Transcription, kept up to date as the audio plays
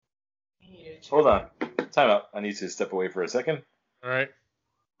Hold on. Time out. I need to step away for a second. All right.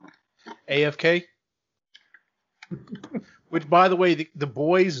 AFK. Which, by the way, the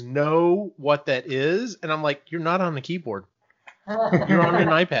boys know what that is, and I'm like, you're not on the keyboard. You're on an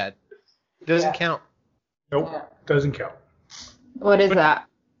iPad. Doesn't count. Nope, doesn't count. What is that?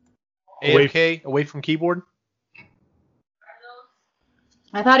 AFK, away from keyboard?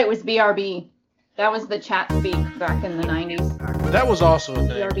 I thought it was BRB. That was the chat speak back in the 90s. That was also a thing.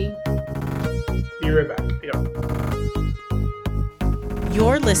 BRB. Be right back. Yeah.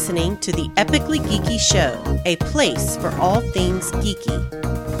 You're listening to the Epically Geeky Show, a place for all things geeky.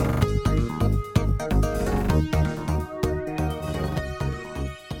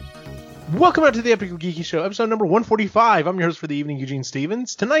 Welcome out to the Epically Geeky Show, episode number 145. I'm your host for the evening, Eugene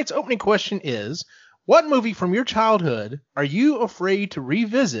Stevens. Tonight's opening question is, what movie from your childhood are you afraid to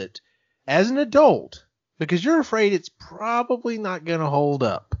revisit as an adult because you're afraid it's probably not going to hold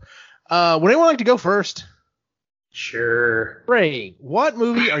up? Would anyone like to go first? Sure. Ray, what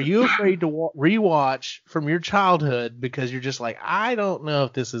movie are you afraid to rewatch from your childhood because you're just like, I don't know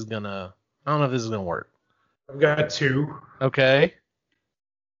if this is gonna work. I've got two. Okay.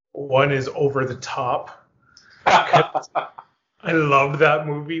 One is Over the Top. I loved that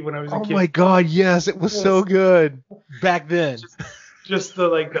movie when I was a kid. Oh my god, yes, it was so good back then. Just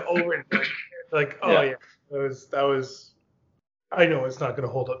the over yeah. That was. I know it's not gonna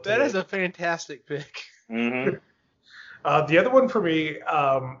hold up. That is a fantastic pick. Mm-hmm. The other one for me,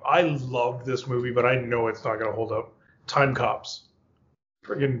 I loved this movie, but I know it's not going to hold up. Time Cops.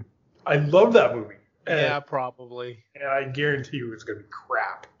 Friggin', I love that movie. Yeah, probably. And I guarantee you it's going to be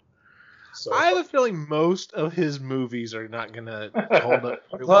crap. So I have a feeling most of his movies are not going to hold up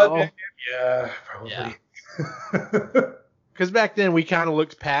very well. Yeah, probably. Yeah. Because back then we kind of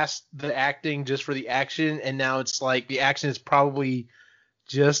looked past the acting just for the action, and now it's like the action is probably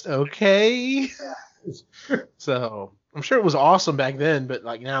just okay. Yeah. So I'm sure it was awesome back then, but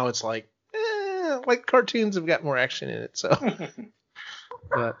like now it's like cartoons have got more action in it. So,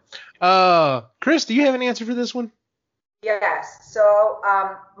 but Chris, do you have an answer for this one? Yes. So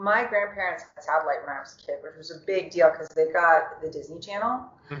my grandparents had satellite when I was a kid, which was a big deal because they got the Disney Channel,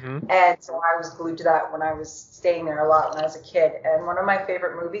 and so I was glued to that when I was staying there a lot when I was a kid. And one of my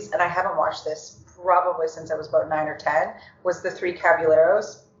favorite movies, and I haven't watched this probably since I was about 9 or 10, was The Three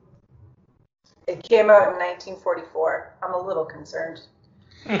Caballeros. It came out in 1944. I'm a little concerned.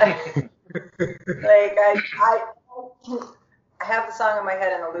 I have the song in my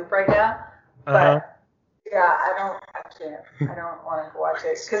head in a loop right now, but yeah, I don't want to watch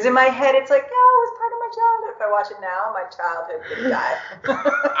it because in my head it's like, oh, it's part of my childhood. If I watch it now, my childhood could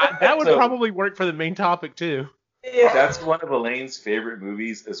die. That would probably work for the main topic too. Yeah. That's one of Elaine's favorite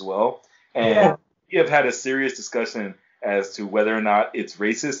movies as well, and we have had a serious discussion as to whether or not it's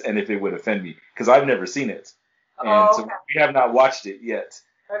racist and if it would offend me, because I've never seen it. And so we have not watched it yet.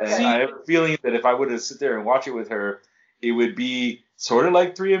 Okay. And I have a feeling that if I were to sit there and watch it with her, it would be sort of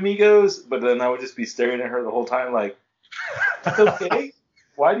like Three Amigos, but then I would just be staring at her the whole time like, that's okay?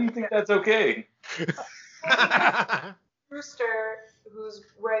 Why do you think that's okay? Rooster, who's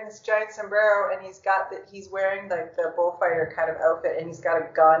wearing this giant sombrero, and he's wearing like the bullfighter kind of outfit, and he's got a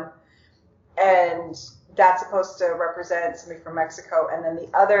gun, and that's supposed to represent somebody from Mexico. And then the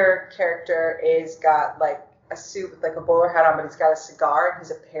other character is got like a suit with like a bowler hat on, but he's got a cigar and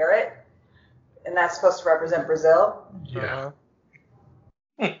he's a parrot. And that's supposed to represent Brazil. Yeah.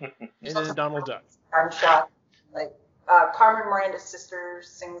 And then Donald Duck. I'm shocked. Like Carmen Miranda's sister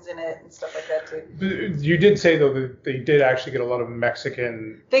sings in it and stuff like that too. You did say though that they did actually get a lot of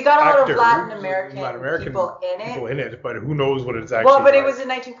Mexican. They got a lot actors, of Latin American people in it. But who knows what it's actually. Well, but it was in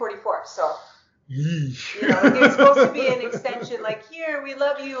 1944, so. You know, like it was supposed to be an extension, like, here, we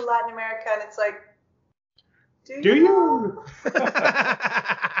love you, Latin America, and it's like, do you?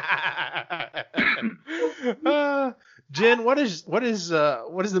 Jen, what is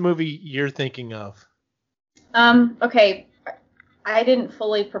the movie you're thinking of? Okay, I didn't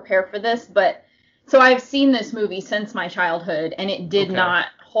fully prepare for this, but so I've seen this movie since my childhood, and it did not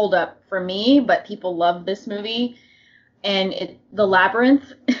hold up for me, but people love this movie, and The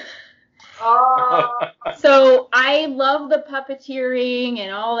Labyrinth. So I love the puppeteering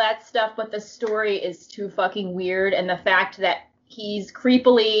and all that stuff, but the story is too fucking weird, and the fact that he's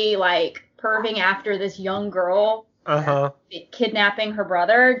creepily like perving after this young girl, kidnapping her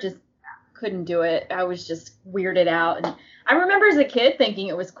brother, just couldn't do it. I was just weirded out, and I remember as a kid thinking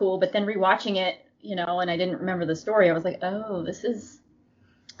it was cool, but then rewatching it, you know, and I didn't remember the story. I was like, oh, this is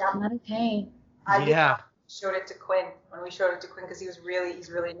not okay. Showed it to Quinn when we showed it to Quinn because he's really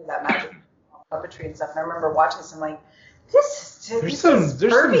into that magic puppetry and stuff. And I remember watching this and I'm like, this is There's some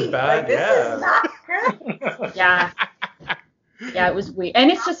bad, like, this is not good. Yeah. Yeah, it was weird. And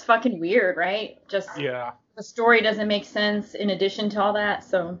it's just fucking weird, right? Just Yeah. the story doesn't make sense in addition to all that,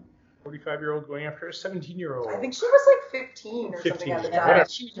 so. 45-year-old going after a 17-year-old. I think she was like 15 or something at the time. Yeah,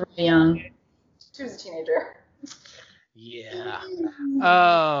 she was really young. She was a teenager. Yeah.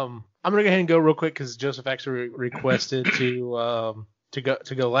 I'm gonna go ahead and go real quick because Joseph actually requested to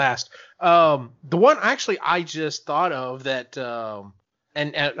go last. The one actually I just thought of that,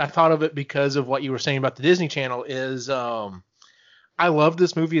 and I thought of it because of what you were saying about the Disney Channel is, I loved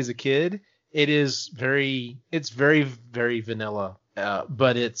this movie as a kid. It's very very vanilla,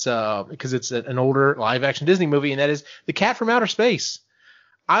 but it's because it's an older live action Disney movie, and that is The Cat from Outer Space.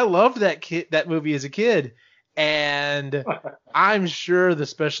 I loved that movie as a kid. And I'm sure the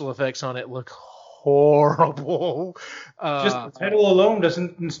special effects on it look horrible. Just the title alone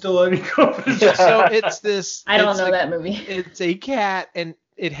doesn't instill any confidence. So it's this. I don't know that movie. It's a cat, and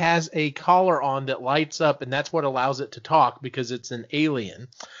it has a collar on that lights up, and that's what allows it to talk because it's an alien.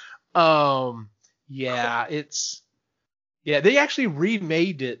 Yeah, they actually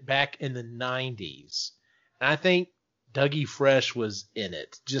remade it back in the 90s, and I think Dougie Fresh was in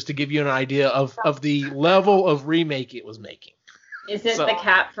it, just to give you an idea of the level of remake it was making. Is it the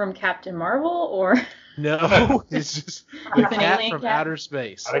cat from Captain Marvel, or? No, it's just the cat from cat? outer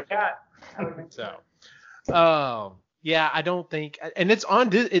space. Not a cat. So, yeah, I don't think, and it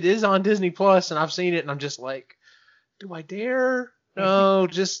is on Disney Plus, and I've seen it, and I'm just like, do I dare? No,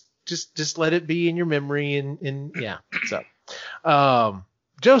 just let it be in your memory, and yeah. So,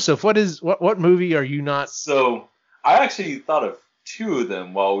 Joseph, what movie are you not? So, I actually thought of two of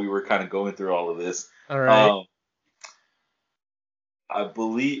them while we were kind of going through all of this. All right.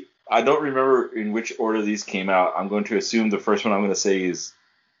 I don't remember in which order these came out. I'm going to assume the first one I'm going to say is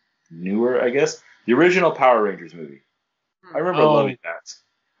newer, I guess. The original Power Rangers movie. I remember loving that.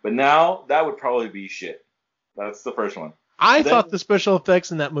 But now, that would probably be shit. That's the first one. I thought the special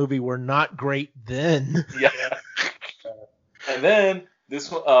effects in that movie were not great then. Yeah. And then this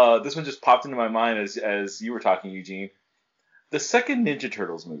one just popped into my mind as you were talking, Eugene. The second Ninja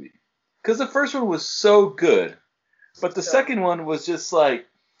Turtles movie. Because the first one was so good. But the second one was just like...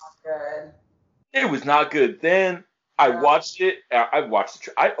 Good. It was not good. Then I watched it.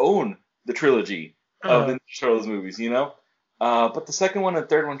 I own the trilogy of the Ninja Turtles movies, you know? But the second one and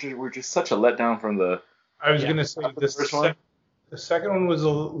third one were just such a letdown from the... I was going to say the first one. The second one was a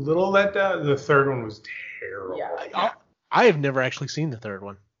little letdown. The third one was terrible. Yeah. I have never actually seen the third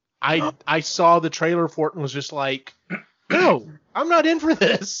one. I saw the trailer for it and was just like, no, I'm not in for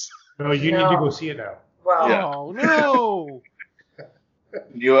this. No, you need to go see it now. Well, Oh, no.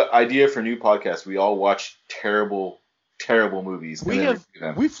 New idea for new podcast. We all watch terrible movies.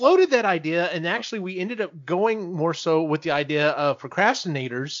 We floated that idea, and actually we ended up going more so with the idea of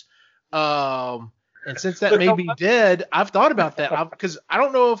procrastinators. And since that may be dead, I've thought about that because I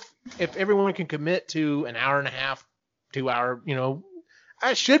don't know if everyone can commit to an hour and a half, 2 hour,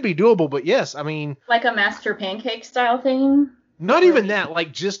 it should be doable. But yes, I mean, like a Master Pancake style thing. Not even that,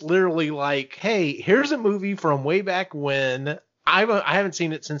 like just literally like, hey, here's a movie from way back when. I haven't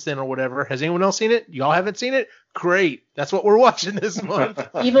seen it since then or whatever. Has anyone else seen it? Y'all haven't seen it? Great. That's what we're watching this month.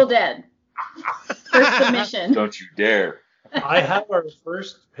 Evil Dead. First submission. Don't you dare. I have our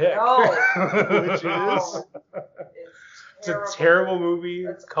first pick. Which is? It's a terrible movie.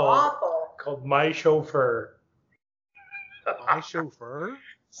 It's called My Chauffeur. My Chauffeur?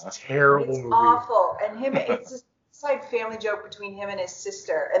 It's a terrible It's movie. awful. And it's a side family joke between him and his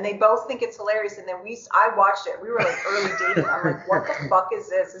sister. And they both think it's hilarious. And then I watched it. We were like early dating. I'm like, what the fuck is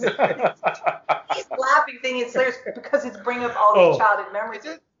this? He's laughing, thinking it's hilarious because it's bringing up all these childhood memories.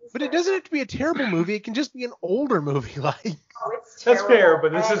 But it doesn't have to be a terrible movie. It can just be an older movie. It's That's terrible. fair,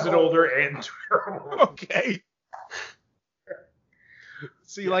 but this is an older and terrible. Okay.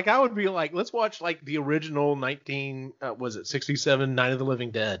 See, like I would be like, let's watch like the original 67 Night of the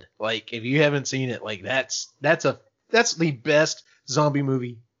Living Dead. Like if you haven't seen it, like that's the best zombie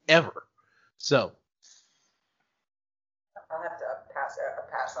movie ever. So I'll have to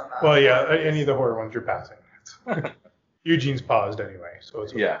pass on that. Well, yeah, any of the horror ones you're passing. Eugene's paused anyway, so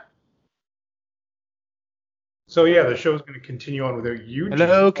it's okay. Yeah. So yeah, the show's going to continue on without Eugene.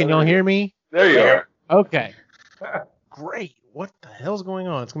 hello, can y'all hear me? There you are. Okay. Great. What the hell's going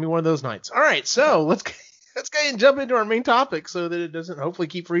on? It's gonna be one of those nights. All right, so let's go ahead and jump into our main topic so that it doesn't hopefully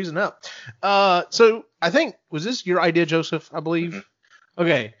keep freezing up. So I think, was this your idea, Joseph? I believe. Mm-hmm.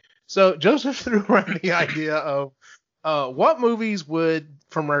 Okay. So Joseph threw around the idea of what movies would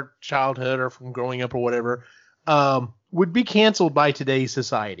from our childhood or from growing up or whatever would be canceled by today's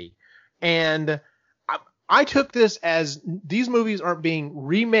society, and I took this as these movies aren't being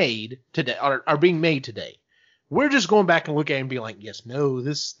remade today, are being made today. We're just going back and looking at it and being like, yes, no,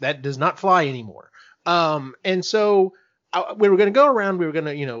 that does not fly anymore. And so we were going to go around, we were going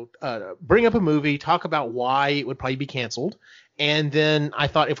to, bring up a movie, talk about why it would probably be canceled. And then I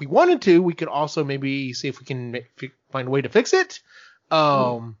thought if we wanted to, we could also maybe see if we can find a way to fix it.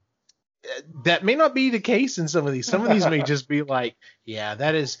 That may not be the case in some of these. Some of these may just be like, yeah,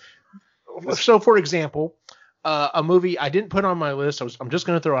 that is. So, for example, a movie I didn't put on my list. I'm just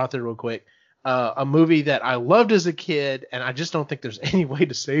going to throw out there real quick. A movie that I loved as a kid, and I just don't think there's any way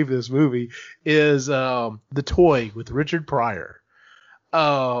to save this movie, is The Toy with Richard Pryor.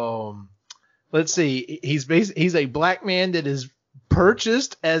 Let's see. He's a black man that is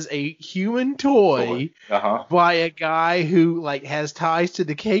purchased as a human toy by a guy who has ties to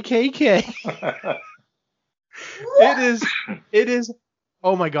the KKK. It is.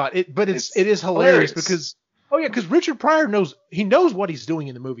 Oh my God! It is hilarious because Richard Pryor knows what he's doing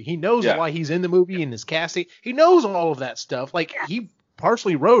in the movie. He knows why he's in the movie and his casting. He knows all of that stuff. He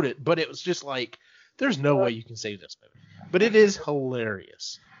partially wrote it, but it was just there's no way you can save this movie. But it is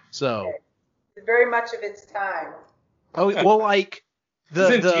hilarious. So very much of its time. Oh well,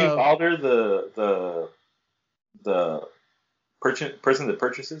 Isn't Gene Wilder the person that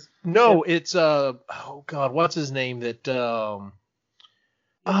purchases? No, it's oh God, what's his name?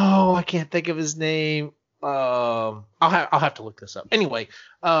 I can't think of his name. I'll have to look this up. Anyway,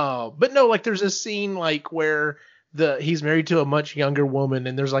 but no, there's a scene where he's married to a much younger woman,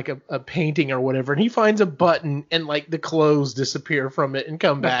 and there's a painting or whatever, and he finds a button, and the clothes disappear from it and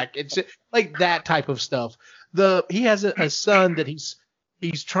come back. It's just, that type of stuff. He has a son that he's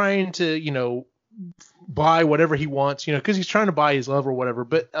trying to buy whatever he wants, because he's trying to buy his love or whatever.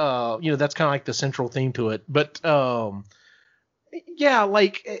 But that's kind of the central theme to it. But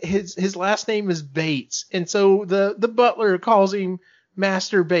his last name is Bates, and so the butler calls him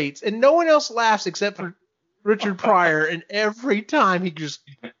Master Bates, and no one else laughs except for Richard Pryor, and every time he just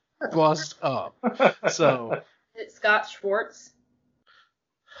busts up. So is it Scott Schwartz?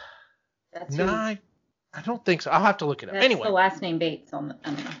 That's I don't think so. I'll have to look it up. That's anyway, the last name Bates on the.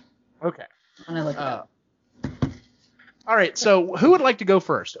 Okay. When I look it up. All right. So who would like to go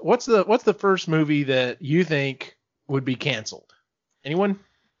first? What's the first movie that you think would be canceled? Anyone?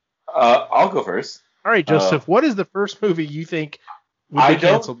 I'll go first. All right, Joseph. What is the first movie you think would be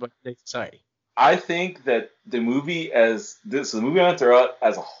canceled by today's society? I think that the movie the movie I'm going to throw out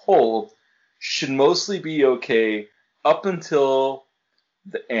as a whole should mostly be okay up until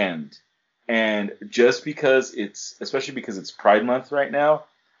the end. And just because especially because it's Pride Month right now,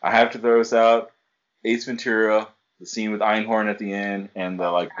 I have to throw this out. Ace Ventura, the scene with Einhorn at the end, and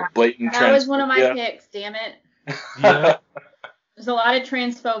the blatant That was one of my picks, damn it. Yeah. There's a lot of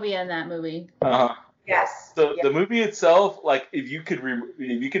transphobia in that movie. Yes. So the movie itself, if you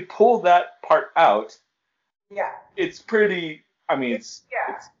could pull that part out, it's pretty. I mean, it's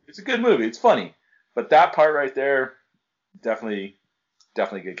a good movie. It's funny, but that part right there, definitely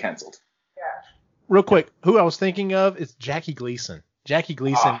get canceled. Yeah. Real quick, who I was thinking of is Jackie Gleason. Jackie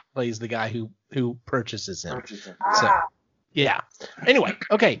Gleason plays the guy who purchases him. So, yeah. Anyway,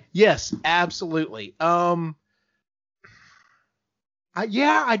 okay. Yes, absolutely. I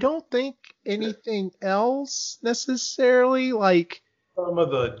don't think anything else necessarily some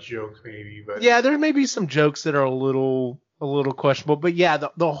of the jokes maybe, but yeah, there may be some jokes that are a little questionable, but yeah,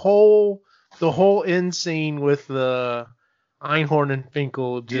 the whole end scene with the Einhorn and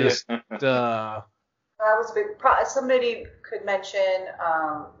Finkel just that was a big somebody could mention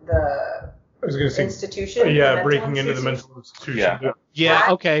the institution. Breaking into the mental institution.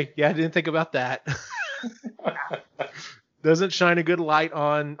 Yeah. Okay. Yeah, I didn't think about that. Doesn't shine a good light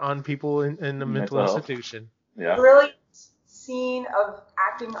on people in the mental institution. Yeah. Brilliant scene of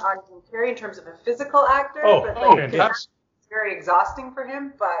acting on Jim Carrey in terms of a physical actor. Fantastic. It's very exhausting for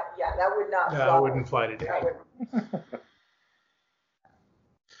him, but yeah, that would not. That wouldn't fly today.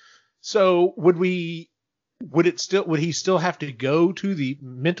 So would he still have to go to the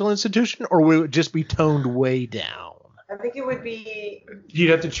mental institution, or would it just be toned way down? I think it would be.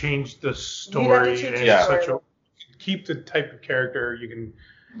 You'd have to change the story. Keep the type of character you can.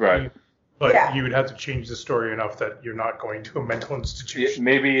 Right. But you would have to change the story enough that you're not going to a mental institution.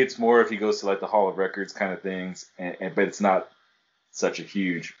 Maybe it's more if he goes to the Hall of Records kind of things, but it's not such a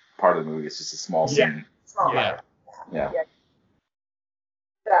huge part of the movie. It's just a small scene. Yeah. That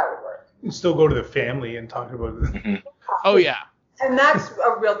would work. And still go to the family and talk about it. Oh yeah. And that's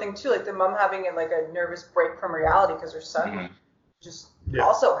a real thing too. The mom having a nervous break from reality because her son just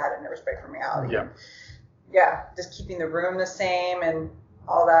also had a nervous break from reality. Yeah. Yeah, just keeping the room the same and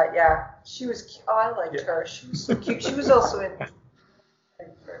all that. Yeah, she was. Oh, I liked her. She was so cute. She was also in.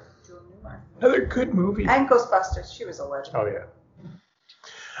 Another good movie. And Ghostbusters. She was a legend. Oh yeah.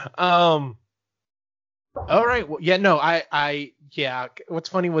 All right. Well, yeah. No. Yeah. What's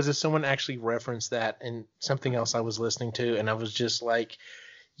funny was that someone actually referenced that in something else I was listening to, and I was just like,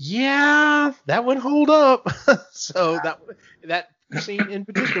 yeah, that wouldn't hold up. So that scene in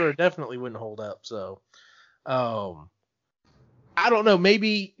particular definitely wouldn't hold up. So, I don't know.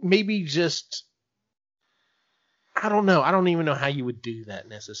 Maybe just. I don't know. I don't even know how you would do that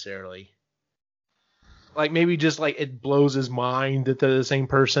necessarily. Like maybe just like it blows his mind that they're the same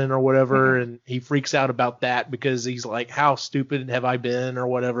person or whatever, and he freaks out about that because he's like, how stupid have I been or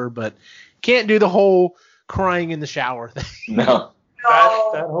whatever, but can't do the whole crying in the shower thing. No.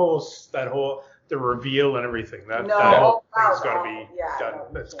 That whole the reveal and everything. That whole thing's got to be done.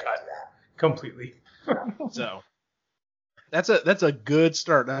 That's cut completely. So that's a good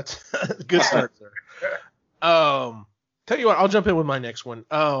start. That's a good start, sir. Tell you what, I'll jump in with my next one.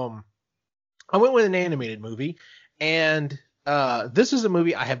 I went with an animated movie, and this is a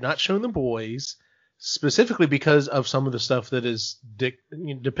movie I have not shown the boys, specifically because of some of the stuff that is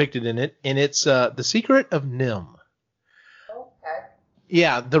depicted in it, and it's The Secret of NIMH. Okay.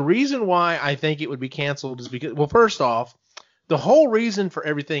 Yeah, the reason why I think it would be canceled is because, well, first off, the whole reason for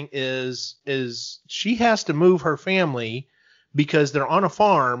everything is she has to move her family because they're on a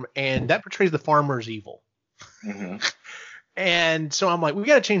farm, and that portrays the farmer as evil. Mm-hmm. And so I'm like, we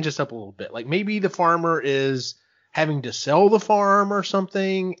got to change this up a little bit. Like maybe the farmer is having to sell the farm or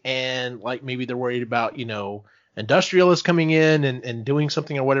something. And like maybe they're worried about, industrialists coming in and doing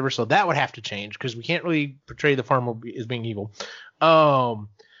something or whatever. So that would have to change because we can't really portray the farmer as being evil.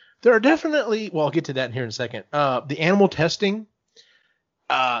 There are definitely, well, I'll get to that here in a second. The animal testing,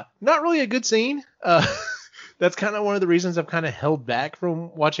 not really a good scene. That's kind of one of the reasons I've kind of held back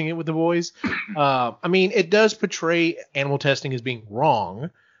from watching it with the boys. I mean, it does portray animal testing as being wrong.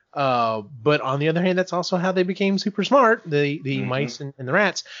 But on the other hand, that's also how they became super smart, the mice and the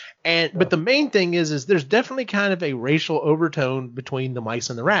rats. But the main thing is there's definitely kind of a racial overtone between the mice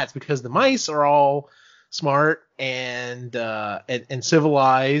and the rats because the mice are all smart and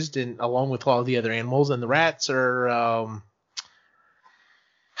civilized and along with all the other animals, and the rats are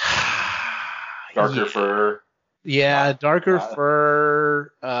darker fur. Yeah, darker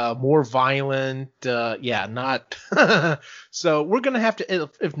fur, more violent. Not. So we're going to have to,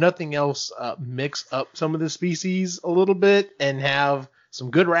 if nothing else, mix up some of the species a little bit and have some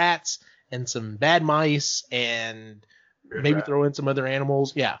good rats and some bad mice and maybe throw in some other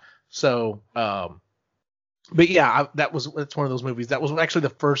animals. Yeah. So, but yeah, that's one of those movies. That was actually the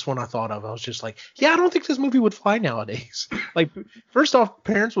first one I thought of. I was just like, yeah, I don't think this movie would fly nowadays. Like, first off,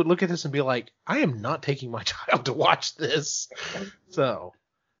 parents would look at this and be like, I am not taking my child to watch this. So,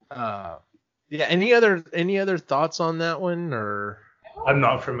 yeah. Any other thoughts on that one, or? I'm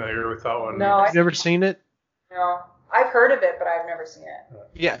not familiar with that one. No, You've never seen it? No, I've heard of it, but I've never seen it.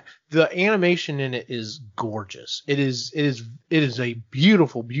 Yeah, the animation in it is gorgeous. It is a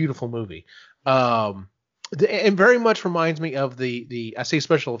beautiful, beautiful movie. It very much reminds me of the I say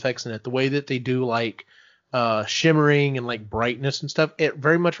special effects in it, the way that they do like shimmering and like brightness and stuff. It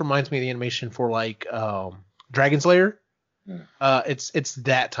very much reminds me of the animation for like Dragon Slayer. It's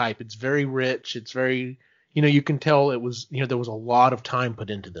that type. It's very rich. It's very, you can tell it was, there was a lot of time put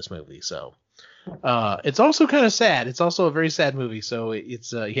into this movie. So it's also kind of sad. It's also a very sad movie. So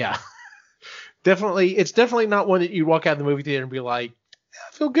it's yeah, it's definitely not one that you walk out of the movie theater and be like,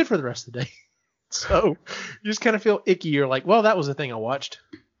 I feel good for the rest of the day. So you just kind of feel icky. You're like, well, that was the thing I watched.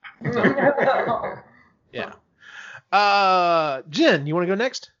 So, yeah. Jen, you want to go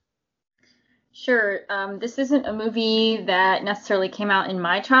next? Sure. This isn't a movie that necessarily came out in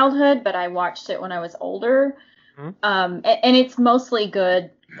my childhood, but I watched it when I was older. Mm-hmm. And it's mostly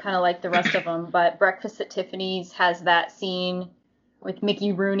good, kind of like the rest of them. But Breakfast at Tiffany's has that scene with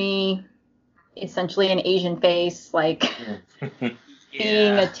Mickey Rooney, essentially an Asian face, like...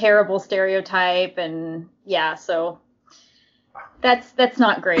 being a terrible stereotype, and so that's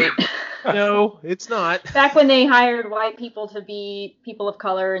not great. No, it's not. Back when they hired white people to be people of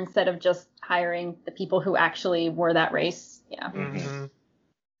color instead of just hiring the people who actually were that race. Yeah. Mm-hmm.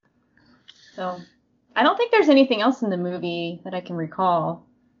 So I don't think there's anything else in the movie that I can recall.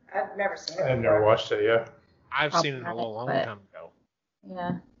 I've never seen it. I've never watched it, yeah. I've seen it a long time ago.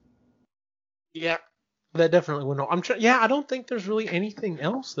 Yeah. Yeah. That definitely wouldn't hold. I don't think there's really anything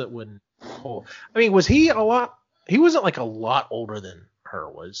else that wouldn't hold. I mean, was he he wasn't like a lot older than her,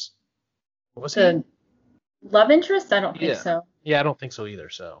 was he? Love interest? I don't think so. Yeah, I don't think so either.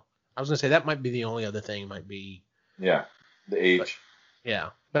 So I was going to say that might be the only other thing might be. Yeah, the age. Yeah,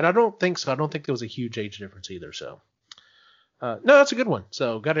 but I don't think so. I don't think there was a huge age difference either. So, no, that's a good one.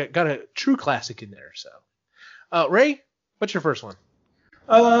 So got a true classic in there. So, Ray, what's your first one?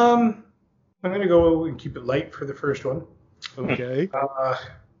 I'm gonna go and keep it light for the first one. Okay.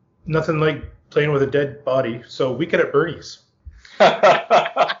 Nothing like playing with a dead body. So Weekend at Bernie's.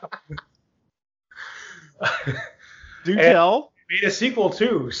 Do tell. Made a sequel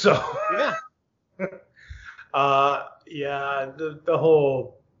too. So Yeah. The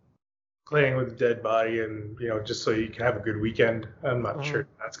whole playing with a dead body and just so you can have a good weekend. I'm not sure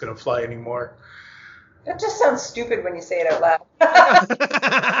that's gonna fly anymore. That just sounds stupid when you say it out loud.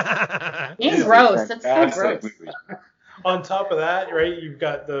 It's gross. That's so gross. On top of that, right, you've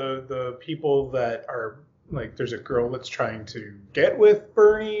got the people that are like, there's a girl that's trying to get with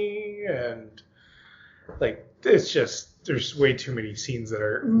Bernie, and like it's just there's way too many scenes that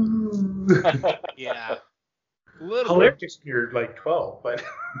are Yeah. A little hilarious when you're like 12, but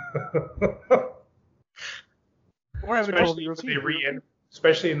Or having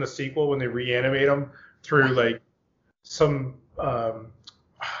especially in the sequel when they reanimate them through like some God,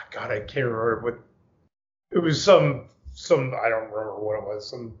 I can't remember what it was, some I don't remember what it was,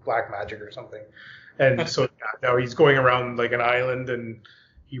 some black magic or something. And so now he's going around like an island and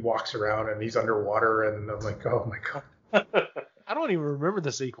he walks around and he's underwater, and I'm like, oh my God. I don't even remember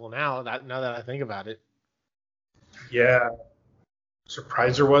the sequel now that I think about it. Yeah.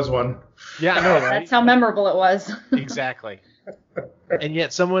 Surprised there was one. Yeah, I know, right? That's how memorable it was. Exactly. And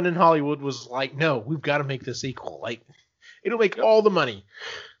yet someone in Hollywood was like, no, we've got to make the sequel. Like, it'll make all the money.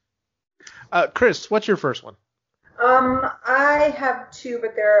 Chris, what's your first one? I have two,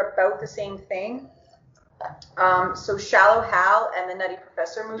 but they're about the same thing. So Shallow Hal and the Nutty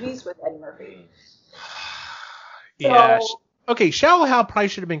Professor movies with Eddie Murphy. Yeah. Okay, Shallow Hal probably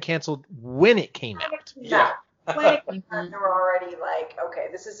should have been canceled when it came out. Yeah. When it came out, they were already like, okay,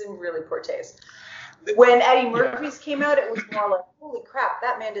 this is in really poor taste. When Eddie Murphy's came out, it was more like, holy crap,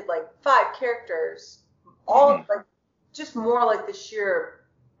 that man did like 5 characters, all like just more like the sheer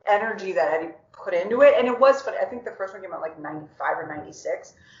energy that Eddie put into it. And it was funny. I think the first one came out like 95 or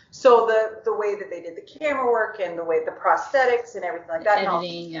 96. So the way that they did the camera work and the way the prosthetics and everything like that.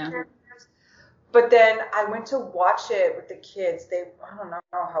 Editing, yeah. But then I went to watch it with the kids. I don't know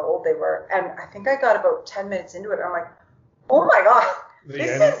how old they were. And I think I got about 10 minutes into it. And I'm like, oh my God,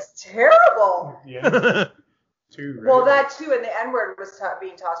 this is terrible. Yeah. Too, right? Well, that too. And the N-word was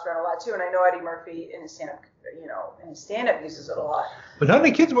being tossed around a lot too. And I know Eddie Murphy in his stand-up, uses it a lot. But not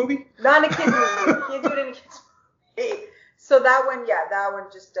in a kids movie. Not in a kids movie. You can't do it in a kids movie. So that one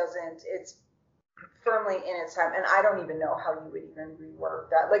just doesn't, it's firmly in its time. And I don't even know how you would even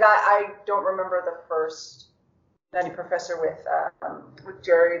rework that. Like, I don't remember the first Nutty Professor with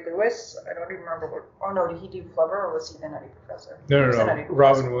Jerry Lewis. I don't even remember did he do Flubber or was he the Nutty Professor? No.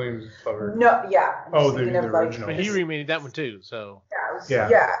 Robin Williams Flubber. No, yeah. The original. But he remade that one too, so.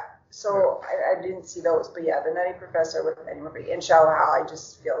 Yeah. So I didn't see those, but yeah, the Nutty Professor with Eddie Murphy and Shallow Hal, I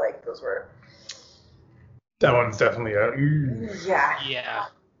just feel like those were. That one's definitely a. Yeah.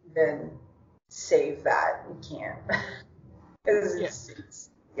 Then save that. You can't. It's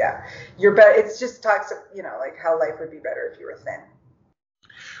you're better. It's just talks, like how life would be better if you were thin.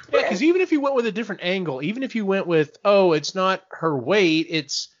 Yeah, because even if you went with a different angle, even if you went with, it's not her weight,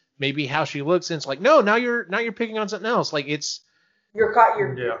 it's maybe how she looks, and it's like, no, now you're picking on something else. Like it's. You're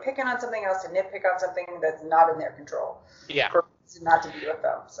picking on something else to nitpick on something that's not in their control. Yeah. For not to be with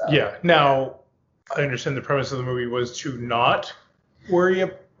them. So. Yeah. Now, I understand the premise of the movie was to not worry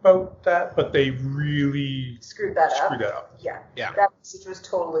about that, but they really screwed that up. Yeah. That message was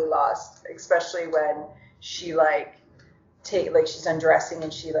totally lost, especially when she she's undressing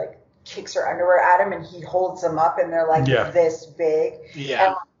and she kicks her underwear at him and he holds them up and they're this big. Yeah.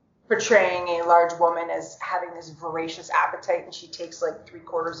 And, portraying a large woman as having this voracious appetite, and she takes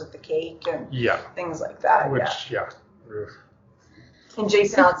 3/4 of the cake and things like that. And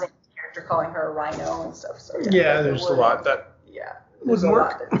Jason Alexander's character calling her a rhino and stuff. So there's a lot that wouldn't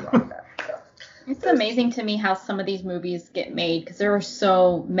work. It's amazing to me how some of these movies get made because there are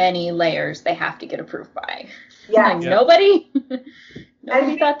so many layers they have to get approved by. Yeah. Nobody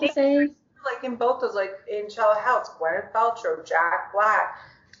thought to say. In both those, in Shallow Hal, it's Gwyneth Paltrow, Jack Black,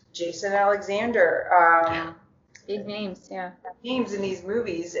 Jason Alexander, big names, names in these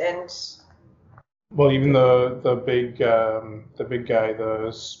movies, and even the big guy,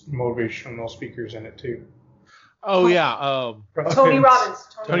 the motivational speakers in it too. Oh yeah, Tony Robbins.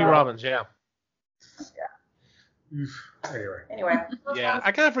 Tony Robbins, yeah. Anyway. Yeah,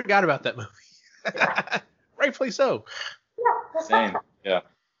 I kind of forgot about that movie. Yeah. Rightfully so. Same. Yeah.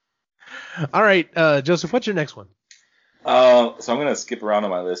 All right, Joseph, what's your next one? So I'm gonna skip around on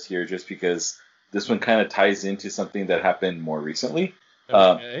my list here just because this one kind of ties into something that happened more recently.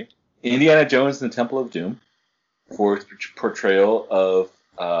 Okay. Indiana Jones and the Temple of Doom for its portrayal of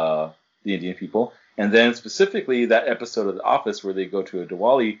the Indian people, and then specifically that episode of The Office where they go to a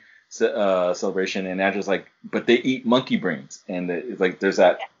Diwali celebration, and Angela's like, but they eat monkey brains, and it's like there's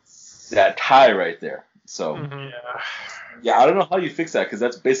that tie right there. So yeah, I don't know how you fix that because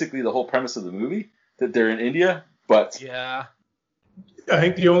that's basically the whole premise of the movie that they're in India, but yeah, I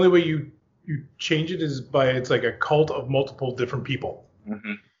think the only way you change it is by it's like a cult of multiple different people.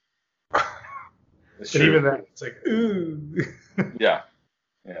 Mm-hmm. But even that, it's like ooh. Yeah.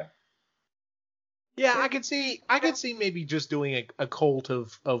 Yeah, I could see maybe just doing a cult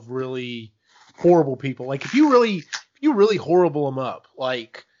of really horrible people. Like if you really horrible them up,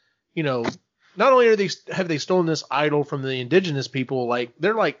 like, you know, not only have they stolen this idol from the indigenous people, like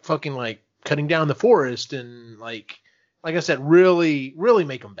they're like fucking like cutting down the forest and like I said, really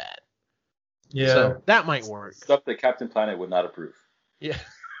make them bad. Yeah. So that might work. Stuff that Captain Planet would not approve. Yeah.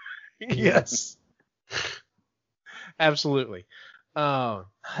 Yes. Absolutely.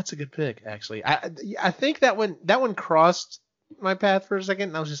 That's a good pick, actually. I think that one crossed my path for a second,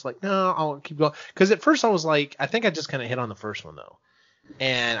 and I was just like, no, I'll keep going. Because at first I was like, I think I just kind of hit on the first one though,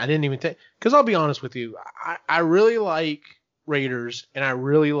 and I didn't even think. Because I'll be honest with you, I really like Raiders, and I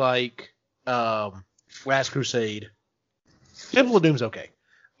really like Last Crusade. Temple of Doom's okay,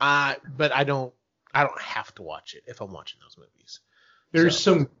 but I don't have to watch it if I'm watching those movies. There's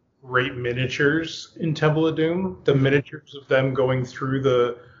some great miniatures in Temple of Doom. The miniatures of them going through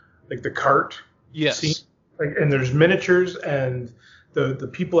the cart. Yes. Scene. And there's miniatures and the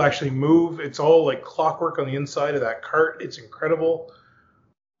people actually move. It's all like clockwork on the inside of that cart. It's incredible.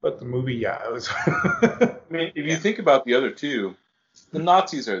 But the movie, it was. I mean, if you think about the other two, the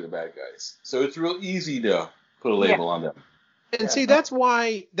Nazis are the bad guys, so it's real easy to put a label on them. And see, that's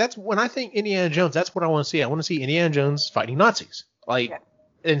when I think Indiana Jones, that's what I want to see. I want to see Indiana Jones fighting Nazis.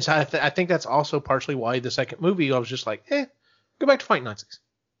 And so I think that's also partially why the second movie I was just like, go back to fighting Nazis.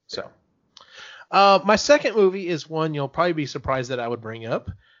 So, my second movie is one you'll probably be surprised that I would bring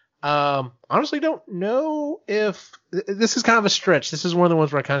up. Honestly, don't know if this is kind of a stretch. This is one of the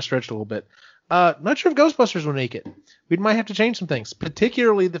ones where I kind of stretched a little bit. Not sure if Ghostbusters will make it. We might have to change some things,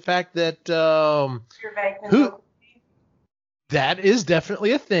 particularly the fact that that is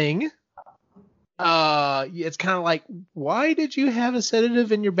definitely a thing. It's kind of like, why did you have a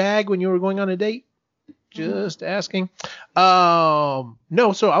sedative in your bag when you were going on a date? Just asking. No,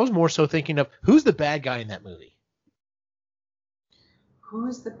 so I was more so thinking of who's the bad guy in that movie?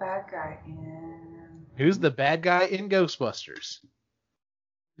 Who's the bad guy in? Who's the bad guy in Ghostbusters?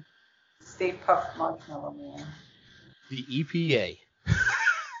 Stay Puft Marshmallow Man. The EPA.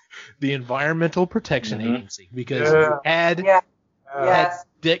 The Environmental Protection Agency. Because had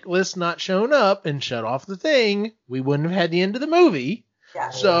Dickless not shown up and shut off the thing, we wouldn't have had the end of the movie. Yeah.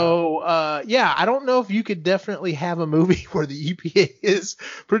 So, I don't know if you could definitely have a movie where the EPA is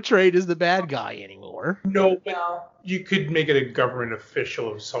portrayed as the bad guy anymore. No, but you could make it a government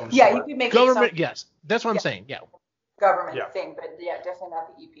official of some sort. Yeah, you could make government. it Yes, that's what I'm saying. Yeah. Government thing, but definitely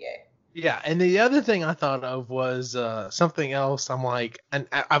not the EPA. Yeah, and the other thing I thought of was something else. I'm like, and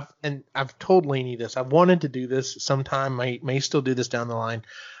I've told Lainey this. I've wanted to do this sometime. May still do this down the line.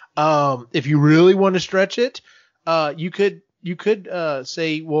 If you really want to stretch it, you could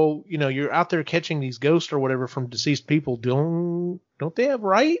say, well, you're out there catching these ghosts or whatever from deceased people. Don't they have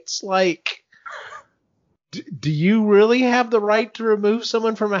rights? Like, do you really have the right to remove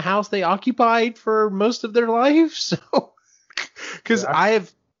someone from a house they occupied for most of their life? So, because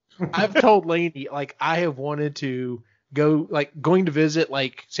I've told Lainey, like, I have wanted to go, like, going to visit,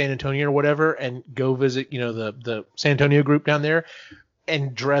 like, San Antonio or whatever, and go visit, the San Antonio group down there,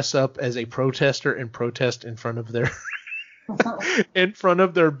 and dress up as a protester and protest in front of their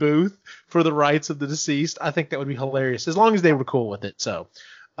booth for the rights of the deceased. I think that would be hilarious, as long as they were cool with it. So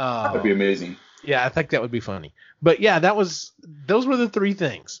that'd be amazing. Yeah, I think that would be funny. But yeah, those were the three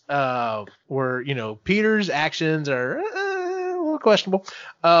things. Where Peter's actions are a little questionable.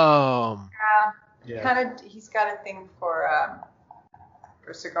 He's got a thing for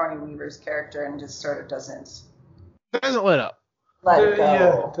Sigourney Weaver's character, and just sort of doesn't let up. Let it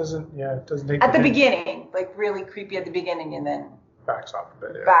go. Yeah, it doesn't take at the beginning, like really creepy at the beginning, and then backs off a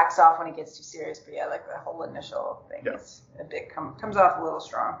bit. Yeah. Backs off when it gets too serious. But yeah, like the whole initial thing is a bit comes off a little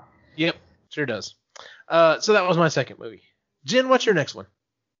strong. Yep, sure does. So that was my second movie. Jen, what's your next one?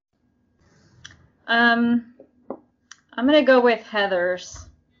 I'm gonna go with Heathers.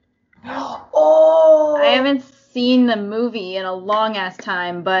 Oh! I haven't seen the movie in a long ass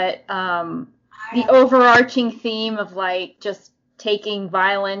time, but I the overarching theme of like just taking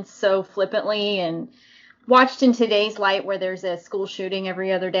violence so flippantly, and watched in today's light where there's a school shooting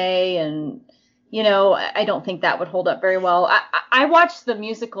every other day, and I don't think that would hold up very well. I watched the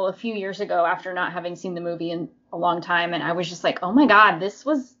musical a few years ago after not having seen the movie in a long time, and I was just like, oh my God, this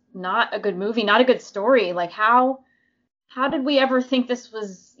was not a good movie, not a good story. Like how did we ever think this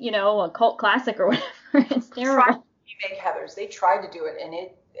was, a cult classic or whatever? It's terrible. Tried to remake Heathers. They tried to do it, and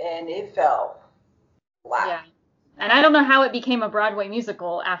it fell flat. Yeah, and I don't know how it became a Broadway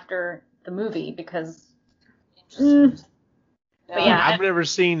musical after the movie because. But yeah, I've never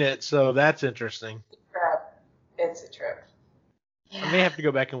seen it, so that's interesting. It's a trip. Yeah. I may have to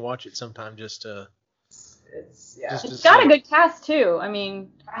go back and watch it sometime just to. It's It's got a good cast too. I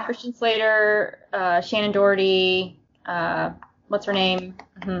mean, Christian Slater, Shannon Doherty, what's her name?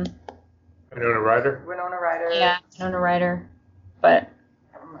 Winona Ryder. Yeah, Winona Ryder. But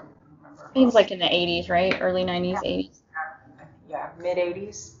I don't remember. it was like in the 80s, right? Early 90s, 80s. Yeah, mid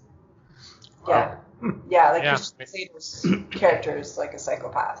 80s. Yeah. Yeah, like Christian Slater's character is like a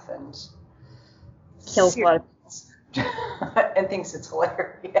psychopath and Kills a lot of people. And thinks it's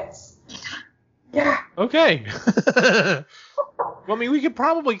hilarious. Yeah. Okay. Well, I mean, we could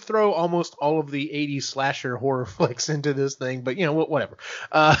probably throw almost all of the 80s slasher horror flicks into this thing, but whatever.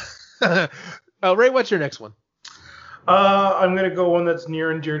 Ray, what's your next one? I'm gonna go one that's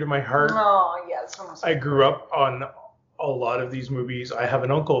near and dear to my heart. Oh, yeah, this one was I grew up on a lot of these movies. I have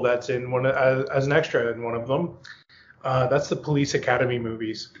an uncle that's in one as an extra in one of them. That's the Police Academy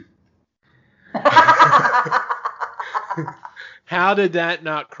movies. How did that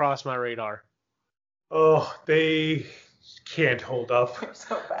not cross my radar? Oh, they can't hold up.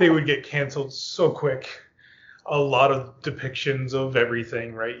 so bad. They would get canceled so quick. A lot of depictions of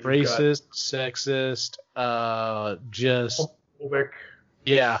everything, right? You've Racist, sexist, just homophobic.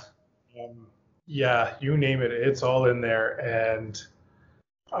 Yeah. Yeah, you name it. It's all in there. And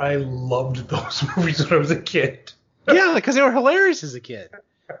I loved those movies when I was a kid. Yeah, because they were hilarious as a kid.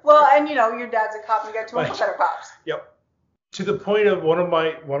 Well, and your dad's a cop, and you got two uncles that are cops. Yep. To the point of one of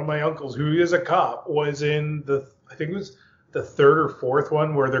my uncles who is a cop was in I think it was the third or fourth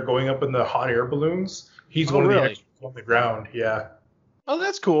one where they're going up in the hot air balloons. He's one of the extras on the ground. Yeah. Oh,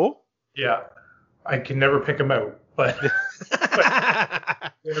 that's cool. Yeah. I can never pick him out, but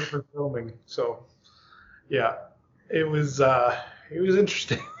they're for filming. So yeah, it was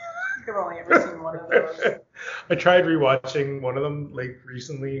interesting. I've only ever seen one of those. I tried rewatching one of them like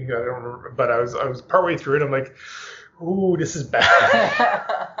recently. I don't remember, but I was partway through it. I'm like, ooh, this is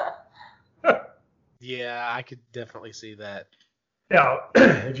bad. Yeah, I could definitely see that. Now,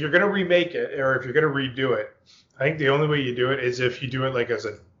 if you're gonna remake it or if you're gonna redo it, I think the only way you do it is if you do it like as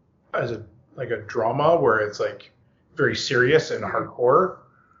a drama where it's like very serious and hardcore,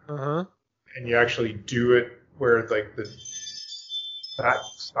 and you actually do it where it's like that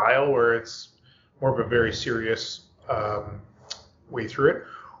style where it's more of a very serious way through it,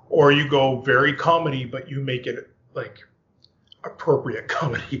 or you go very comedy but you make it like appropriate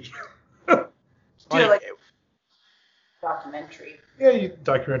comedy. like documentary. Yeah,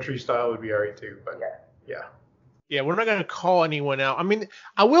 documentary style would be alright too, but yeah. Yeah, we're not going to call anyone out. I mean,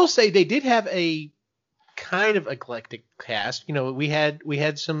 I will say they did have a kind of eclectic cast. We had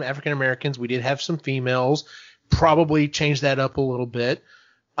some African Americans. We did have some females. Probably change that up a little bit.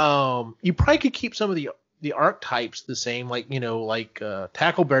 You probably could keep some of the archetypes the same. Like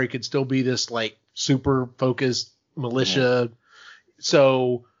Tackleberry could still be this like super focused militia. Yeah.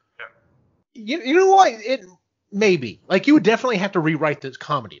 So you know what? It maybe like you would definitely have to rewrite this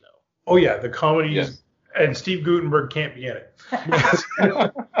comedy though. Oh yeah, the comedy is. And Steve Guttenberg can't be in it.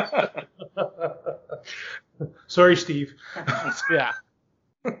 Sorry, Steve. Yeah.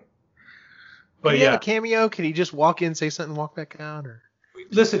 But Can he have a cameo? Can he just walk in, say something, walk back out? Or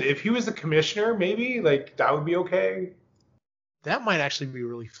listen, if he was the commissioner, maybe like that would be okay. That might actually be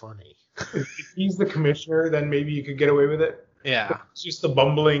really funny. If he's the commissioner, then maybe you could get away with it. Yeah. It's just the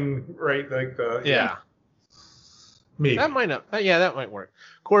bumbling, right? Like the maybe that might not. Yeah, that might work.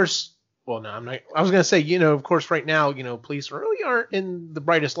 Of course. Well, no, I'm not. I was gonna say, of course, right now, police really aren't in the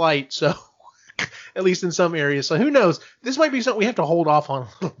brightest light. So, at least in some areas. So who knows? This might be something we have to hold off on a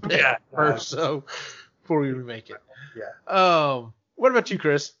little bit first, so before we remake it. Yeah. What about you,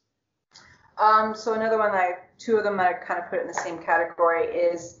 Chris? So another one two of them that I kind of put in the same category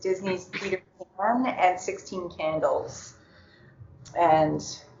is Disney's Peter Pan and 16 Candles, and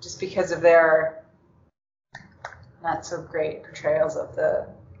just because of their not so great portrayals of the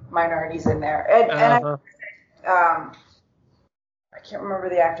minorities in there, and I can't remember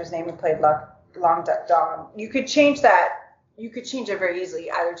the actor's name who played Long Duck Dong. You could change that. You could change it very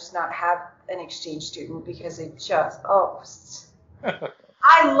easily. Either just not have an exchange student because they just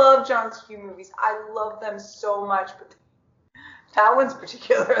I love John Q movies. I love them so much, but that one's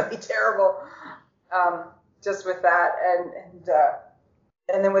particularly terrible. Just with that,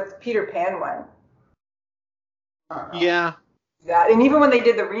 and then with the Peter Pan one. Yeah. That, and even when they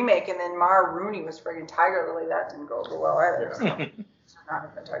did the remake, and then Mara Rooney was friggin' Tiger Lily, that didn't go over well either. So it's not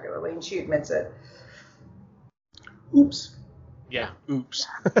even Tiger Lily, and she admits it. Oops. Yeah. Oops.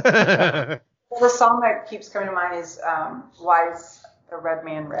 Well, the song that keeps coming to mind is "Why Is the Red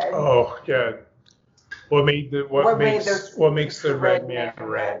Man Red?" Oh yeah. What makes the red man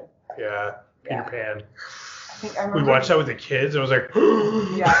red? Yeah, Peter Pan. We watched that with the kids. And I was like,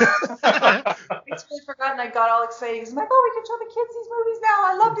 yeah. I totally forgotten. I got all excited. I'm like, oh, we can show the kids these movies now.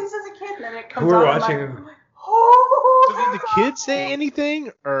 I loved these as a kid. And then it comes we were on. watching. I'm like, oh. So did the kids say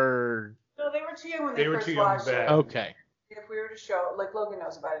anything, or? No, they were too young when they first were too young watched it. Okay. If we were to show, like Logan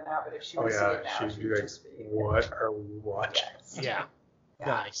knows about it now, but if she were to see it now, she'd she be would like, just be. what are we watching? Yeah.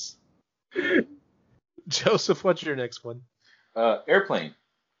 Nice. Joseph, what's your next one? Airplane.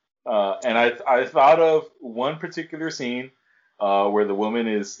 And I thought of one particular scene where the woman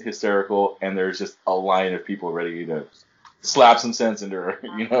is hysterical and there's just a line of people ready to slap some sense into her,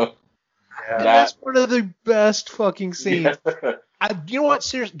 you know? Yeah. That's one of the best fucking scenes. Yeah. You know what?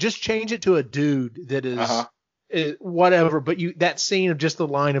 Seriously, just change it to a dude that is whatever. But that scene of just the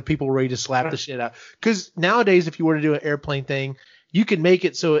line of people ready to slap the shit out. Because nowadays, if you were to do an airplane thing, you can make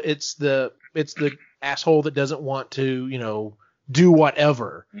it so it's the asshole that doesn't want to, you know, do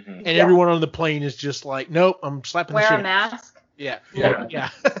whatever. Mm-hmm. And everyone on the plane is just like, nope, I'm slapping the shit out. Wear a mask. Yeah.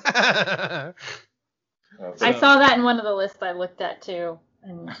 I saw that in one of the lists I looked at too,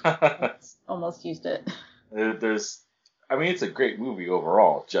 and almost used it. It's a great movie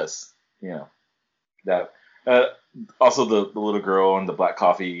overall. Just, you know, that. Also the little girl and the black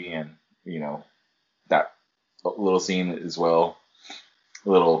coffee, and you know, that little scene as well. A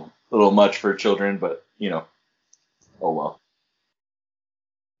little much for children, but you know, oh well.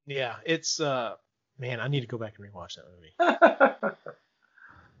 Yeah, it's man, I need to go back and rewatch that movie.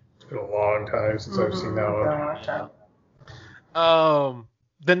 It's been a long time since I've seen that one.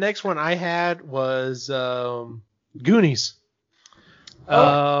 The next one I had was Goonies.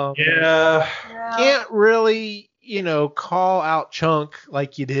 Yeah. Can't really, you know, call out Chunk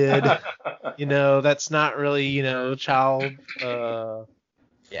like you did. You know, that's not really, you know, child.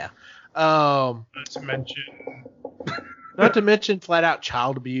 Yeah. Not to mention flat out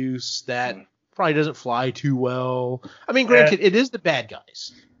child abuse that probably doesn't fly too well. I mean, granted, it is the bad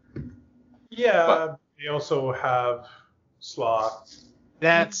guys. Yeah, but they also have Sloth.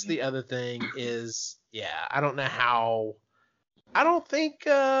 That's the other thing is, I don't know how. I don't think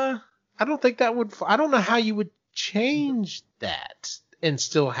that would. I don't know how you would change that and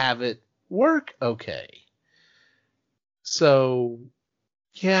still have it work okay. So,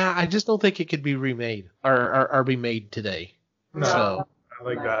 yeah, I just don't think it could be remade or be made today. No, so, I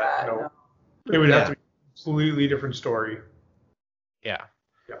like that. No. It would have to be a completely different story. Yeah.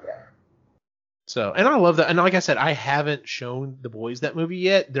 So, and I love that. And like I said, I haven't shown the boys that movie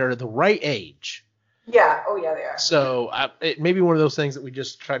yet. They're the right age. Yeah. Oh, yeah, they are. So it may be one of those things that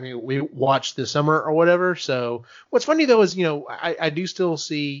we watch this summer or whatever. So what's funny though is, you know, I do still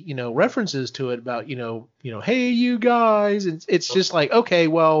see, you know, references to it about, you know, hey, you guys. And it's just like, okay,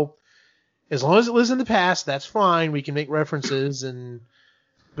 well, as long as it lives in the past, that's fine. We can make references.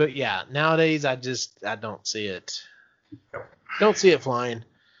 But yeah, nowadays I don't see it. Don't see it flying.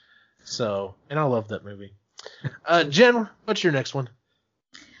 So, and I love that movie. Jen, what's your next one?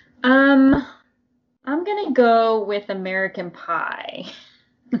 I'm going to go with American Pie.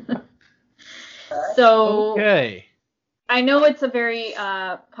 So, okay. I know it's a very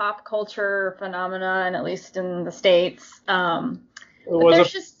pop culture phenomenon, at least in the States. Was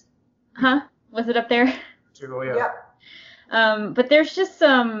it up there? Yeah. But there's just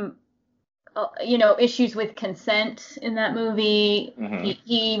some, you know, issues with consent in that movie. Mm-hmm.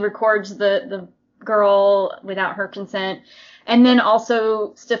 He records the girl without her consent. And then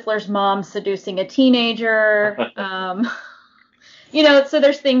also Stifler's mom seducing a teenager. You know, so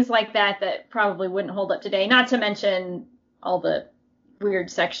there's things like that probably wouldn't hold up today. Not to mention all the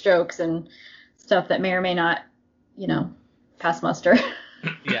weird sex jokes and stuff that may or may not, you know, pass muster.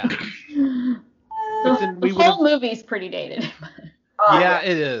 Yeah. The whole movie's pretty dated.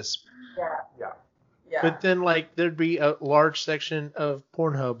 It is. Yeah. But then, like, there'd be a large section of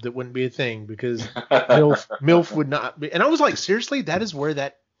Pornhub that wouldn't be a thing because MILF would not be. And I was like, seriously, that is where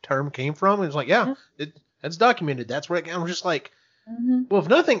that term came from? And it's like, that's documented. That's where I'm just like, well, if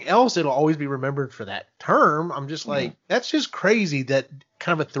nothing else, it'll always be remembered for that term. I'm just like, that's just crazy that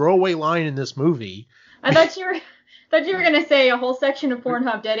kind of a throwaway line in this movie. I thought you were gonna say a whole section of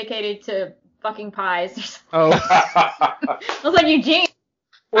Pornhub dedicated to fucking pies. Oh. I was like, Eugene.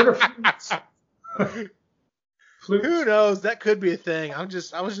 Order flutes. Who knows? That could be a thing. I was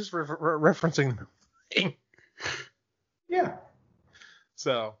just referencing the thing. Yeah.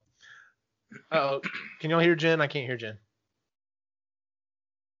 So. Oh, can y'all hear Jen? I can't hear Jen.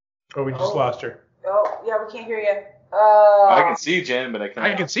 Oh, we just lost her. Oh, yeah, we can't hear you. I can see Jen, but I can't.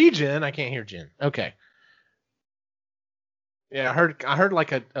 I can see Jen. I can't hear Jen. Okay. Yeah, I heard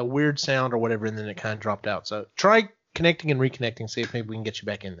like a weird sound or whatever, and then it kind of dropped out. So try connecting and reconnecting, see if maybe we can get you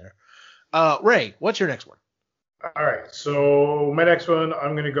back in there. Ray, what's your next one? All right, so my next one,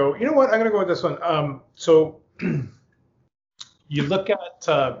 I'm gonna go. You know what? I'm gonna go with this one. So you look at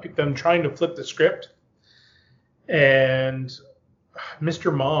them trying to flip the script, and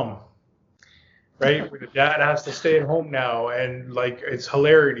Mr. Mom, right? Where the dad has to stay at home now, and like it's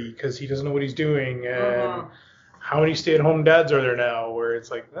hilarity because he doesn't know what he's doing, and how many stay-at-home dads are there now? Where it's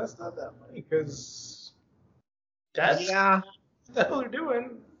like that's not that many because dads, what the hell they're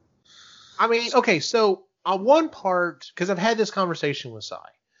doing. I mean, okay, so on one part, because I've had this conversation with Sai,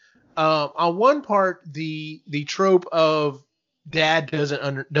 on one part, the trope of dad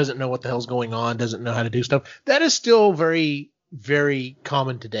doesn't know what the hell's going on, doesn't know how to do stuff, that is still very, very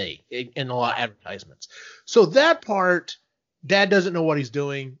common today in a lot of advertisements. So that part, dad doesn't know what he's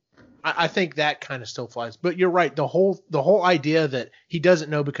doing. I think that kind of still flies. But you're right, the whole idea that he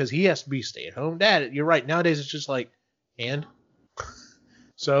doesn't know because he has to be stay-at-home dad. You're right. Nowadays it's just like, and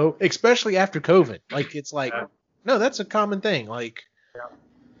so especially after COVID, like it's like, no, that's a common thing. Like,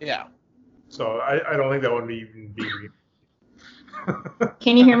 yeah. So I don't think that would even be.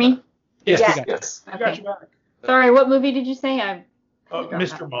 Can you hear me? Yes. I got you back. Sorry, what movie did you say?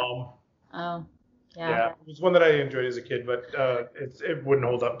 Mr. Mom. Oh, yeah. It was one that I enjoyed as a kid, but it wouldn't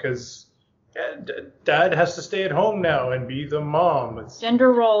hold up because dad has to stay at home now and be the mom.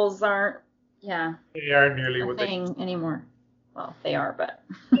 Gender roles aren't, they aren't nearly a what thing anymore. Well, they are, but.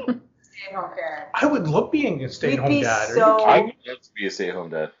 Stay-at-home parent. I would love being a stay-at-home dad. So I would love to be a stay-at-home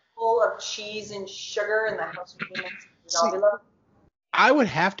dad. full of cheese and sugar in the house would be next. I would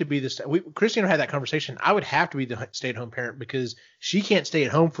have to be Christina had that conversation. I would have to be the stay-at-home parent because she can't stay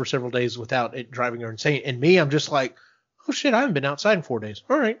at home for several days without it driving her insane. And me, I'm just like, oh shit, I haven't been outside in 4 days.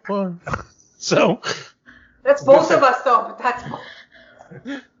 All right, well, so. That's both of us though, but that's.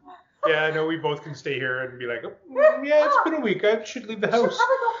 Yeah, I know we both can stay here and be like, it's been a week. I should leave the house.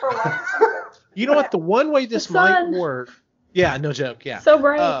 Probably go for a walk. You know what? The one way this might work. Yeah, no joke. Yeah. So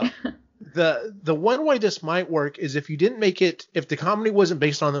bright. The one way this might work is if you didn't make it, if the comedy wasn't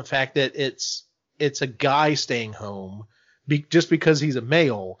based on the fact that it's a guy staying home just because he's a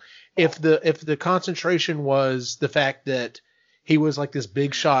male. If the concentration was the fact that he was like this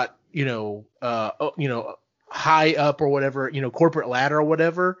big shot, high up or whatever, corporate ladder or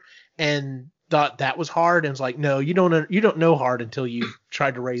whatever, and thought that was hard and was like, no, you don't know hard until you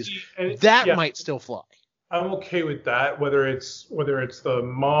tried to raise. Might still fly. I'm okay with that, whether it's the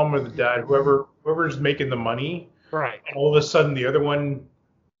mom or the dad, whoever's making the money. Right. And all of a sudden the other one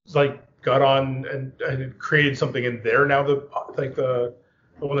like got on and created something, and they're now the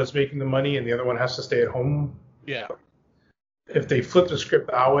one that's making the money, and the other one has to stay at home. Yeah. If they flip the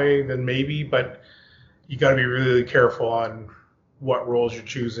script that way, then maybe, but you got to be really, really careful on what roles you're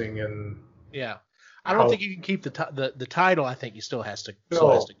choosing and. Yeah. I don't think you can keep the title. I think he still has to.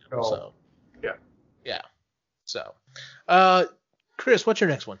 No. So. Yeah. Yeah. So, Chris, what's your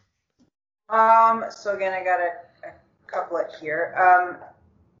next one? So again, I got a couplet here.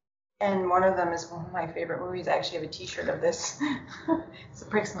 And one of them is one of my favorite movies. I actually have a T-shirt of this. So it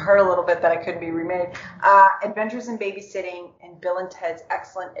breaks my heart a little bit that it couldn't be remade. Adventures in Babysitting and Bill and Ted's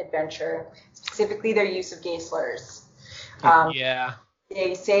Excellent Adventure, specifically their use of gay slurs. Yeah.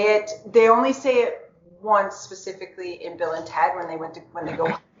 They only say it once specifically in Bill and Ted when they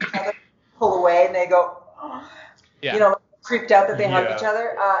go pull away and they go. Creeped out that they hug each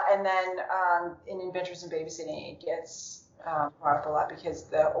other. And then in Adventures in Babysitting, it gets brought up a lot because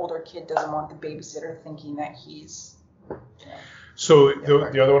the older kid doesn't want the babysitter thinking that he's. So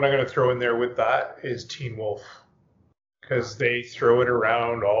the other one I'm going to throw in there with that is Teen Wolf, because they throw it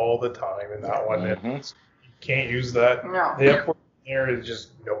around all the time in that one. Mm-hmm. You can't use that. No. The F word there is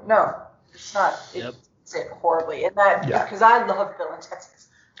just nope. No, it's not. It's it horribly. And that because I love Bill and Ted.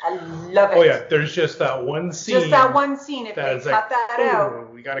 I love it. Oh yeah, there's just that one scene. Just that one scene. If they cut that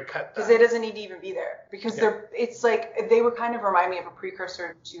out, we gotta cut that. Because it doesn't need to even be there. Because it's like they would kind of remind me of a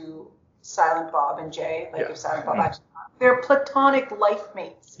precursor to Silent Bob and Jay. Like if Silent Bob actually, they're platonic life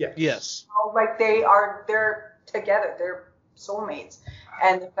mates. Yeah. Yes. Like they're together. They're soulmates,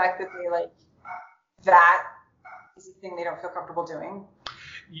 and the fact that they like that is a thing they don't feel comfortable doing.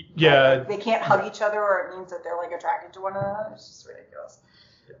 Yeah. Like, they can't hug each other, or it means that they're like attracted to one another. It's just ridiculous.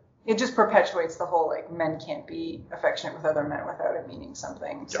 It just perpetuates the whole like men can't be affectionate with other men without it meaning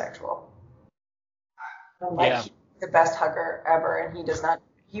something sexual. And, like, he's the best hugger ever, and he does not.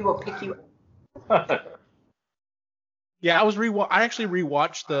 He will pick you up. Yeah, I actually